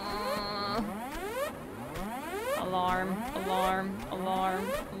 Alarm, alarm, alarm,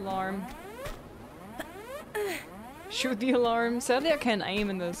 alarm. Shoot the alarm. Sadly, I can't aim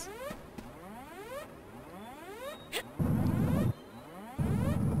in this.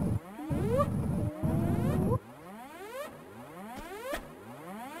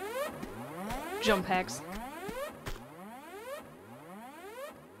 Jump hacks.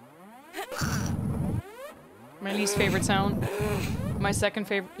 My least favorite sound. My second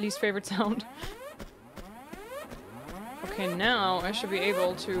least favorite sound. Okay, now I should be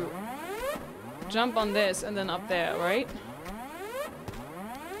able to jump on this and then up there, right?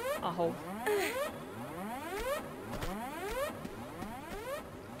 Oh.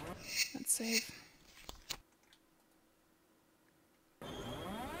 Let's save.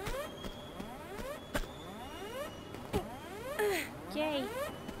 Yay.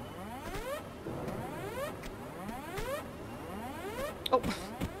 Oh.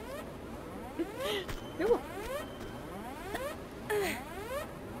 Ooh.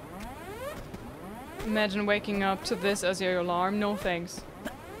 Imagine waking up to this as your alarm. No thanks.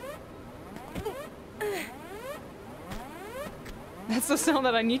 That's the sound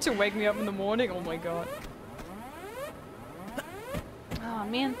that I need to wake me up in the morning. Oh my god. Oh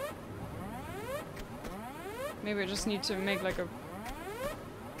man. Maybe I just need to make like a...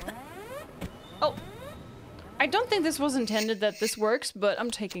 Oh! I don't think this was intended that this works, but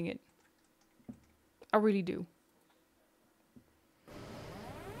I'm taking it. I really do.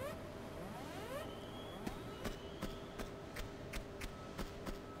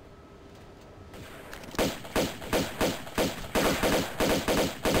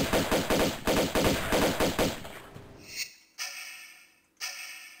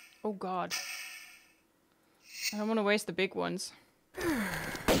 Oh god. I don't want to waste the big ones.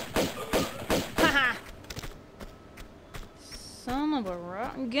 Haha! Son of a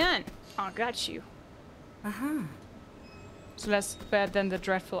rotten gun! I got you. Uh-huh. It's less bad than the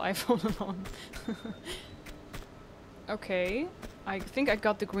dreadful iPhone alarm. Okay. I think I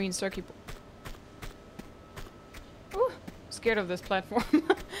got the green circuit board. Ooh! Scared of this platform.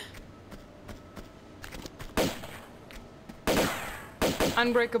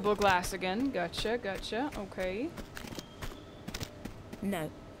 Unbreakable glass again. Gotcha, gotcha. Okay.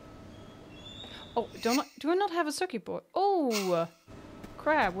 No. Oh, do I not have a circuit board? Oh!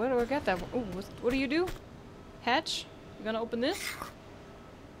 Crap, where do I get that one? Oh, what do you do? Hatch? You gonna open this?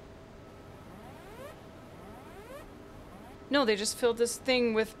 No, they just filled this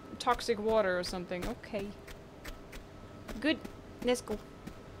thing with toxic water or something. Okay. Good. Let's go.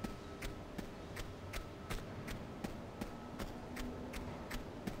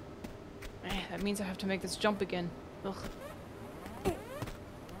 That means I have to make this jump again. Ugh.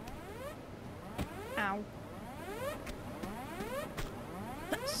 Ow.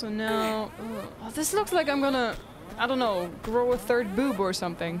 So now... oh, this looks like I'm gonna... I don't know, grow a third boob or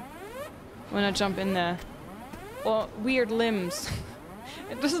something. When I jump in there. Or weird limbs.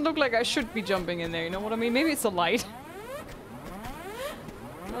 It doesn't look like I should be jumping in there, you know what I mean? Maybe it's the light.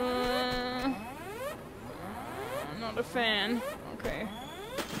 Not a fan. Okay.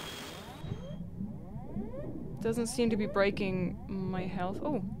 Doesn't seem to be breaking my health.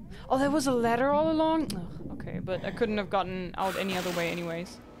 Oh. Oh, there was a ladder all along? Ugh, okay, but I couldn't have gotten out any other way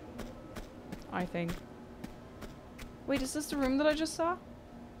anyways. I think. Wait, is this the room that I just saw?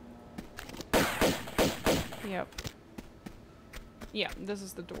 Yep. Yeah, this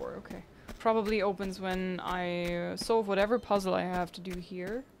is the door, okay. Probably opens when I solve whatever puzzle I have to do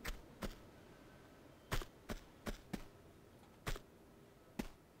here.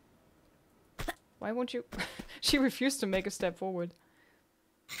 Why won't you? She refused to make a step forward.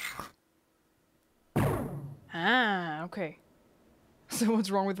 Ah, okay. So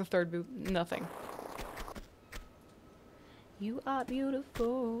what's wrong with the third boot? Nothing. You are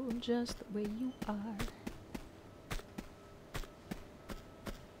beautiful just the way you are.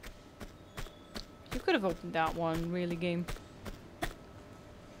 You could have opened that one, really, game.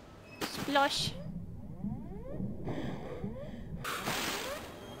 Splosh.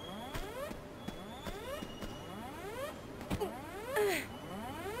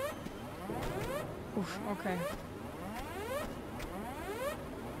 Oof, okay.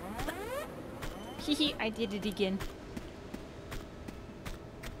 Hehe, I did it again.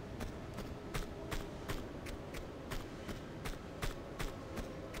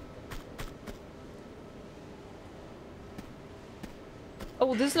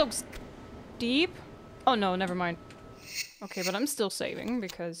 Oh, this looks deep. Oh no, never mind. Okay, but I'm still saving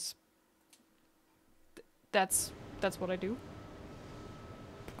because that's what I do.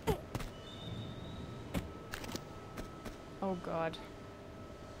 Oh god.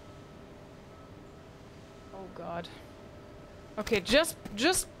 Oh god. Okay, just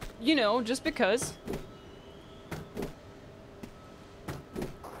you know, just because.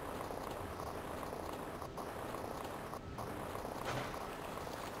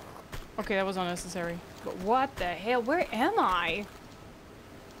 Okay, that was unnecessary. But what the hell? Where am I?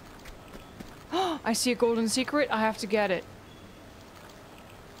 I see a golden secret. I have to get it.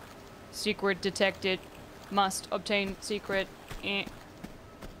 Secret detected. Must obtain secret. Eh.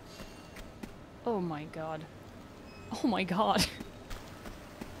 Oh my god. Oh my god.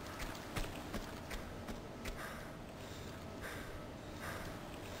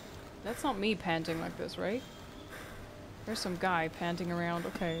 That's not me panting like this, right? There's some guy panting around.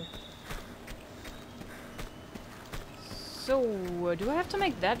 Okay. So, do I have to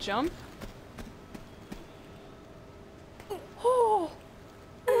make that jump? Oh!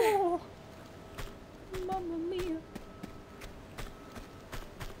 Oh! Mamma mia.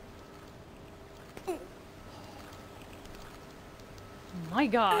 My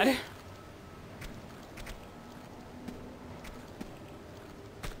god.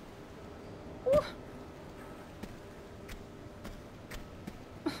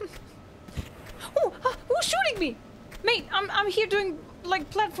 Who's shooting me? Mate, I'm here doing like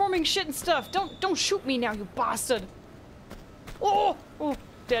platforming shit and stuff. Don't shoot me now, you bastard. Oh,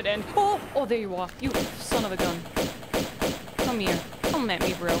 dead end. Oh, there you are. You son of a gun. Come here. Come at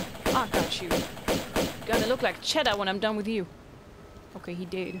me, bro. I got you. Gonna look like cheddar when I'm done with you. Okay, he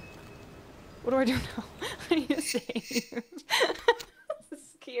did. What do I do now? I need to save. This is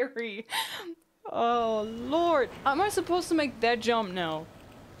scary. Oh, Lord. Am I supposed to make that jump now?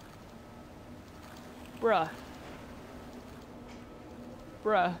 Bruh.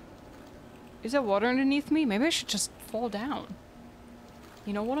 Bruh. Is there water underneath me? Maybe I should just fall down.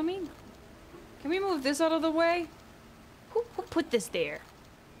 You know what I mean? Can we move this out of the way? Who put this there?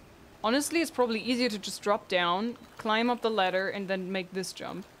 Honestly, it's probably easier to just drop down, climb up the ladder, and then make this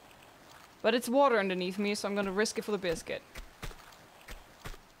jump. But it's water underneath me, so I'm gonna risk it for the biscuit.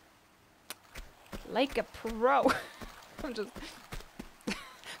 Like a pro. I'm just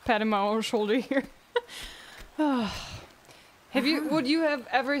patting my own shoulder here. Would you have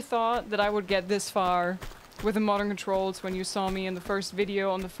ever thought that I would get this far with the modern controls when you saw me in the first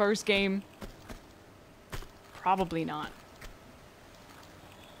video on the first game? Probably not.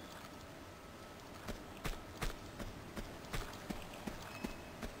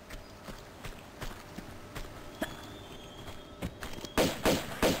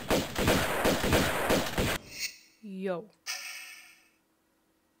 Yo.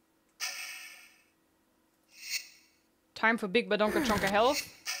 Time for big badonka chunk of health.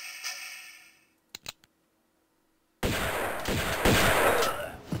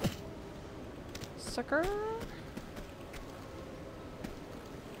 Sucker.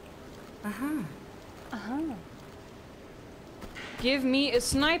 Uh-huh. Uh-huh. Give me a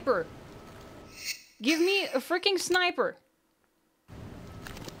sniper. Give me a freaking sniper.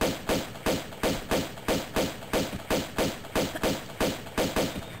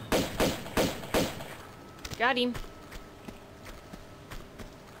 Got him.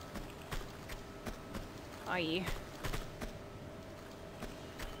 Aye.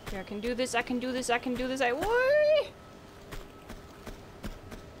 Okay, I can do this, I can do this, I can do this, Whee!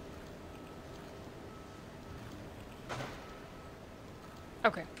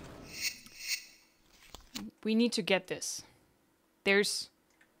 Okay. We need to get this. There's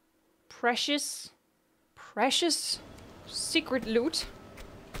precious secret loot.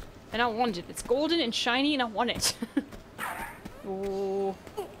 And I want it. It's golden and shiny and I want it. Oh.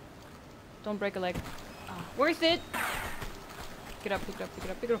 Don't break a leg. Worth it. Pick it up, pick it up, pick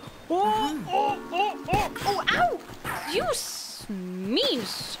it up, pick it up. Oh, oh, ow! You mean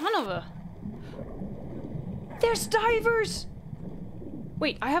son of a... There's divers!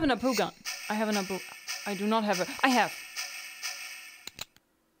 Wait, I have an Apu gun. I have an Apu... I do not have a... I have.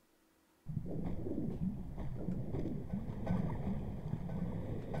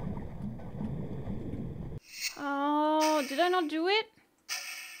 Oh, did I not do it?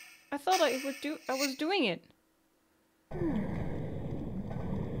 I thought I was doing it.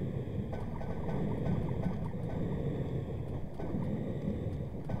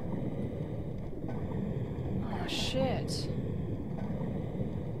 Oh shit.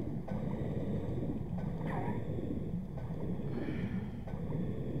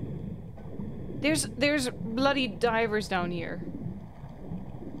 There's bloody divers down here.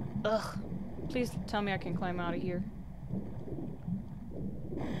 Ugh. Please tell me I can climb out of here.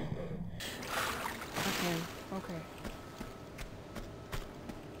 Okay, okay.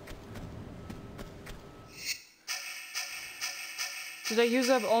 Did I use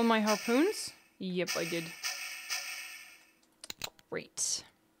up all my harpoons? Yep, I did. Great.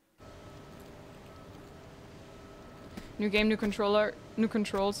 New game, new controller, new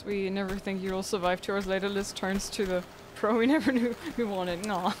controls. We never think you'll survive 2 hours later. Liz turns to the pro we never knew we wanted.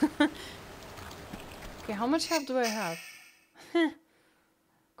 Aw. Okay, how much health do I have?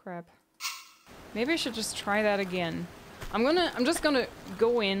 Crap. Maybe I should just try that again. I'm just gonna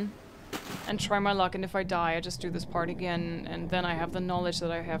go in and try my luck, and if I die, I just do this part again, and then I have the knowledge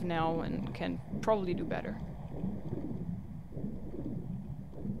that I have now and can probably do better.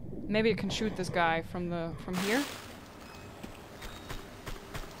 Maybe I can shoot this guy from here.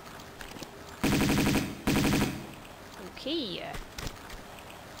 Okay.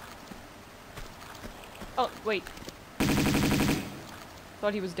 Oh, wait.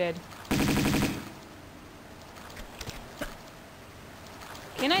 Thought he was dead.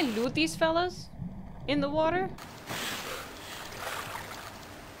 Can I loot these fellas? In the water?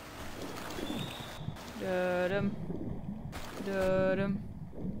 Da-dum. Da-dum.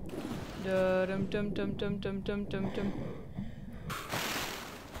 Da-dum dum dum dum dum dum dum dum.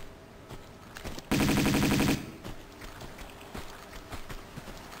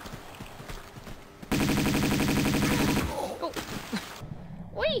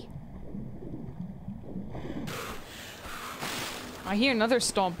 I hear another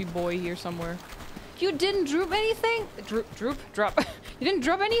stompy boy here somewhere. You didn't drop anything? Drop. You didn't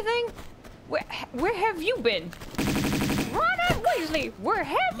drop anything? Where have you been? Ron Weasley, where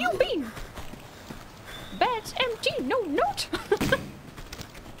have you been? Bad's empty, no note.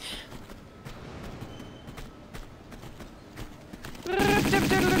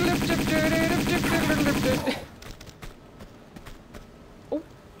 Oh,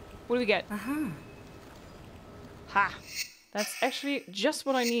 what do we get? Aha. Ha. That's actually just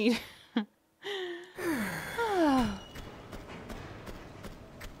what I need.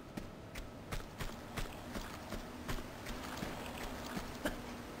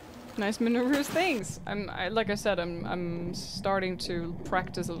 Nice maneuverous things. Like I said, I'm starting to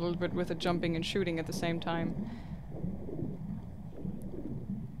practice a little bit with the jumping and shooting at the same time.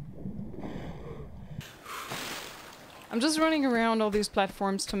 I'm just running around all these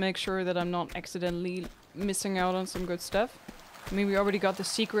platforms to make sure that I'm not accidentally missing out on some good stuff. I mean, we already got the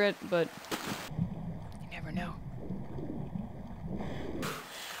secret, but you never know.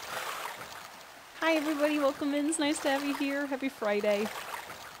 Hi everybody, welcome in. It's nice to have you here. Happy Friday.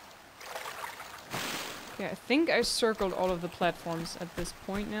 Okay, I think I circled all of the platforms at this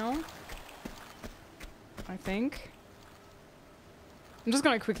point now. I think. I'm just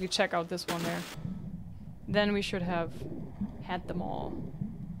gonna quickly check out this one there. Then we should have had them all.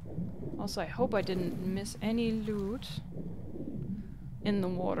 Also, I hope I didn't miss any loot in the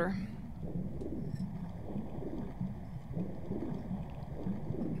water.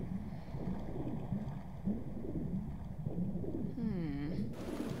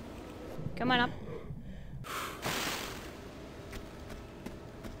 Come on up.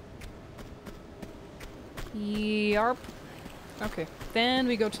 Yarp. Okay, then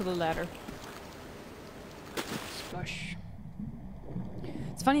we go to the ladder. Splash.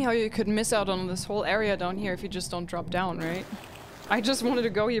 It's funny how you could miss out on this whole area down here if you just don't drop down, right? I just wanted to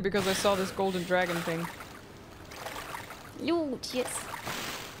go here because I saw this golden dragon thing. Loot, yes.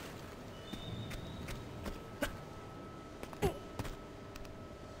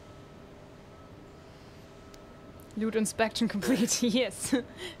 Loot inspection complete, yes.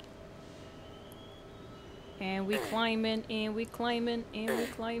 And we climbing, and we climbing, and we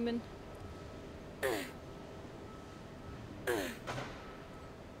climbing.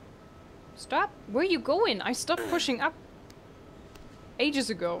 Stop! Where are you going? I stopped pushing up ages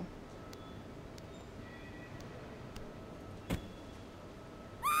ago.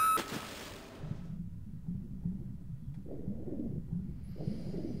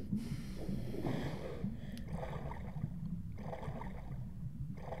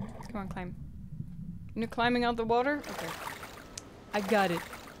 Come on, climb. You're climbing out the water? Okay. I got it.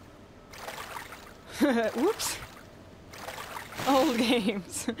 Whoops. Old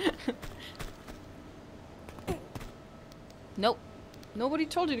games. Nope. Nobody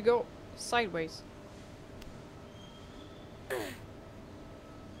told you to go sideways.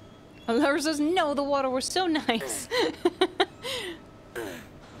 And Lara says, no, the water was so nice.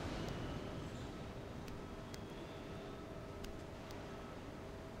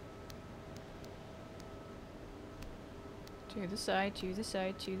 To the side, to the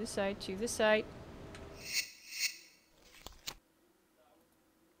side, to the side, to the side.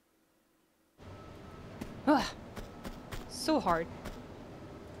 Ugh. So hard.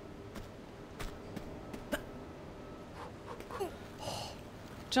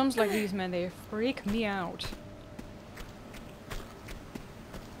 Jumps like these, man, they freak me out.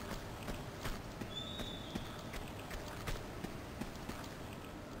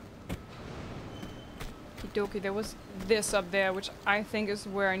 Okie, there was this up there, which I think is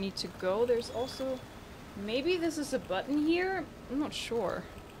where I need to go. There's also... maybe this is a button here? I'm not sure.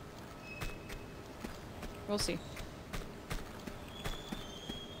 We'll see.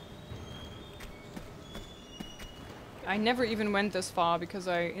 I never even went this far because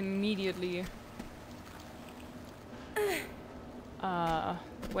I immediately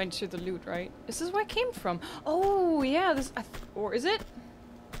went to the loot, right? Is this where I came from? Oh, yeah, this... or is it?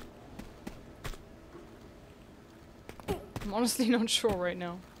 I'm honestly not sure right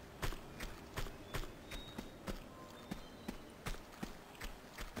now.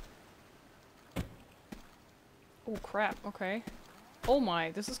 Oh crap, okay. Oh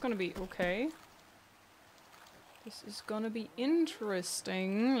my, this is gonna be okay. This is gonna be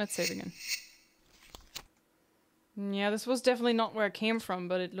interesting. Let's save again. Yeah, this was definitely not where I came from,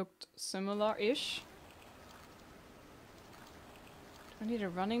 but it looked similar-ish. Do I need a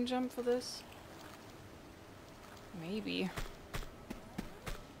running jump for this? Maybe.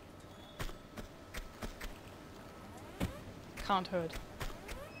 Can't hurt.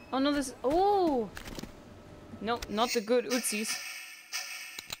 Oh no, this... oh! No, not the good Uzis.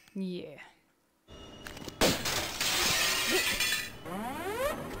 Yeah.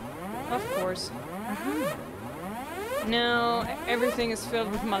 Of course. Now everything is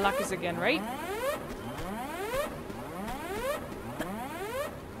filled with malakis again, right?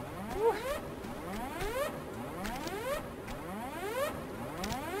 Whew.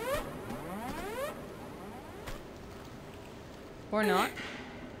 Or not.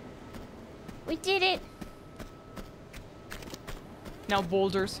 We did it! Now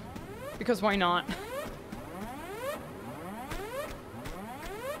boulders. Because why not?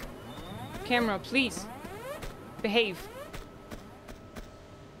 Camera, please. Behave.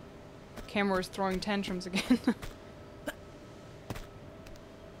 Camera is throwing tantrums again.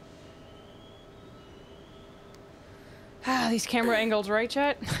 Ah, these camera angles, right,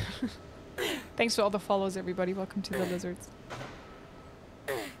 chat? Thanks for all the follows, everybody. Welcome to the Lizards.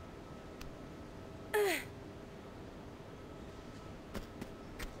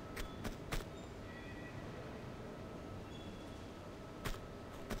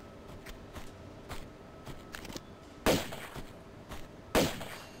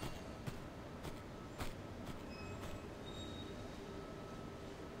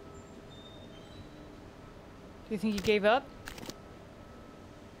 Do you think he gave up?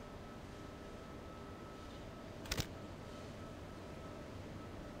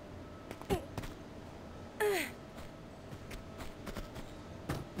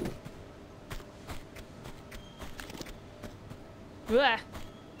 Blah.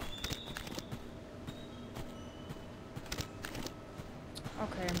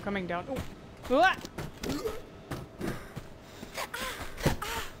 Okay, I'm coming down. Oh. Blah.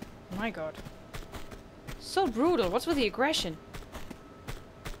 My god. So brutal. What's with the aggression?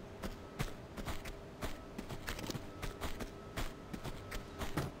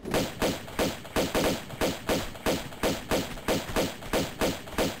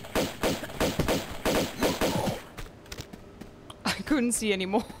 I couldn't see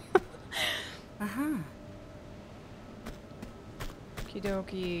anymore. Uh-huh. Okie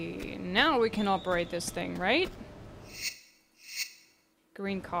dokie. Now we can operate this thing, right?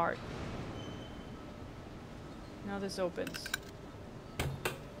 Green card. Now this opens.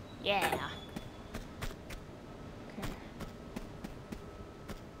 Yeah. Okay.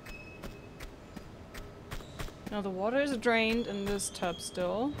 Now the water is drained in this tub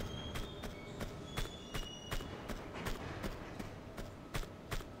still.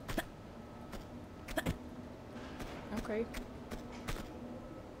 Okay.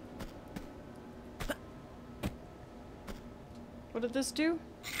 What did this do?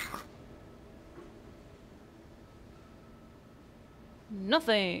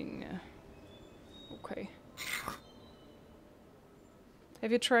 Nothing. Okay.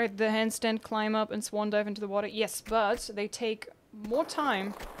 Have you tried the handstand climb up and swan dive into the water? Yes, but they take more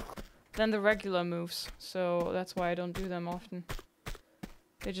time than the regular moves, so that's why I don't do them often.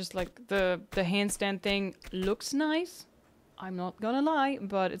 They just like the handstand thing looks nice. I'm not gonna lie,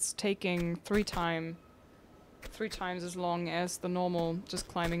 but it's taking three times as long as the normal just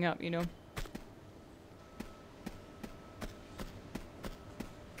climbing up, you know.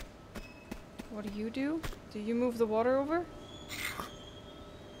 What do you do? Do you move the water over?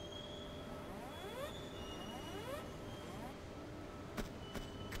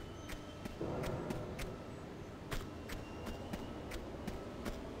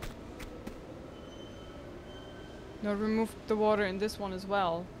 No, remove the water in this one as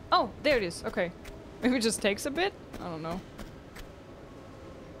well. Oh, there it is. Okay. Maybe it just takes a bit? I don't know.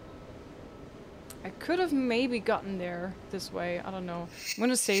 I could have maybe gotten there this way. I don't know. I'm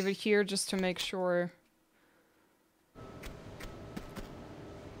gonna save it here just to make sure.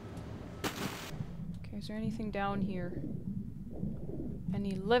 Okay, is there anything down here?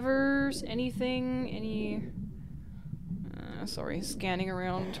 Any levers? Anything? Any... sorry, scanning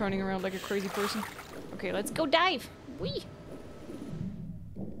around, turning around like a crazy person. Okay, let's go dive! Whee!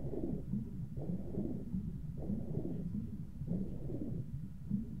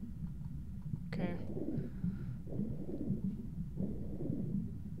 Okay.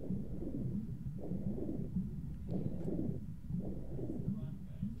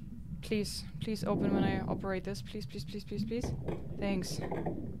 Please, please open when I operate this. Please, please, please, please, please. Thanks.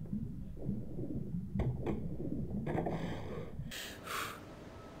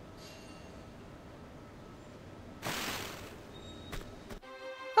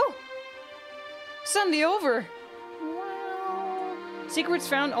 Oh! Suddenly over! Wow. Secrets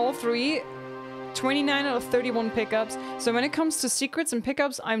found, all three. 29 out of 31 pickups. So when it comes to secrets and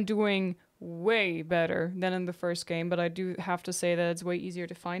pickups, I'm doing way better than in the first game, but I do have to say that it's way easier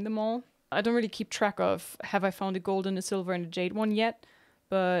to find them all. I don't really keep track of have I found a gold and a silver and a jade one yet,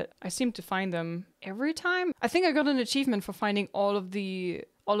 but I seem to find them every time. I think I got an achievement for finding all of the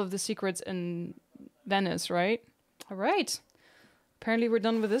secrets in Venice, right? All right. Apparently we're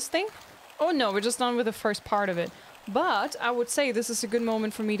done with this thing. Oh no, we're just done with the first part of it. But I would say this is a good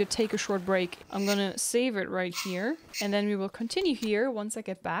moment for me to take a short break. I'm gonna save it right here, and then we will continue here once I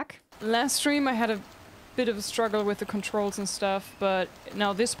get back. Last stream I had a bit of a struggle with the controls and stuff, but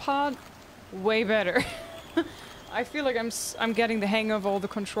now this part, way better. I feel like I'm getting the hang of all the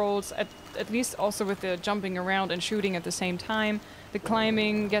controls, at least also with the jumping around and shooting at the same time. The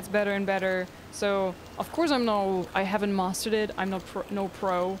climbing gets better and better. So, of course I haven't mastered it, I'm not no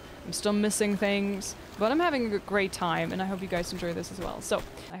pro, I'm still missing things, but I'm having a great time and I hope you guys enjoy this as well. So,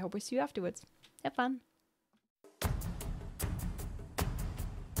 I hope we see you afterwards. Have fun!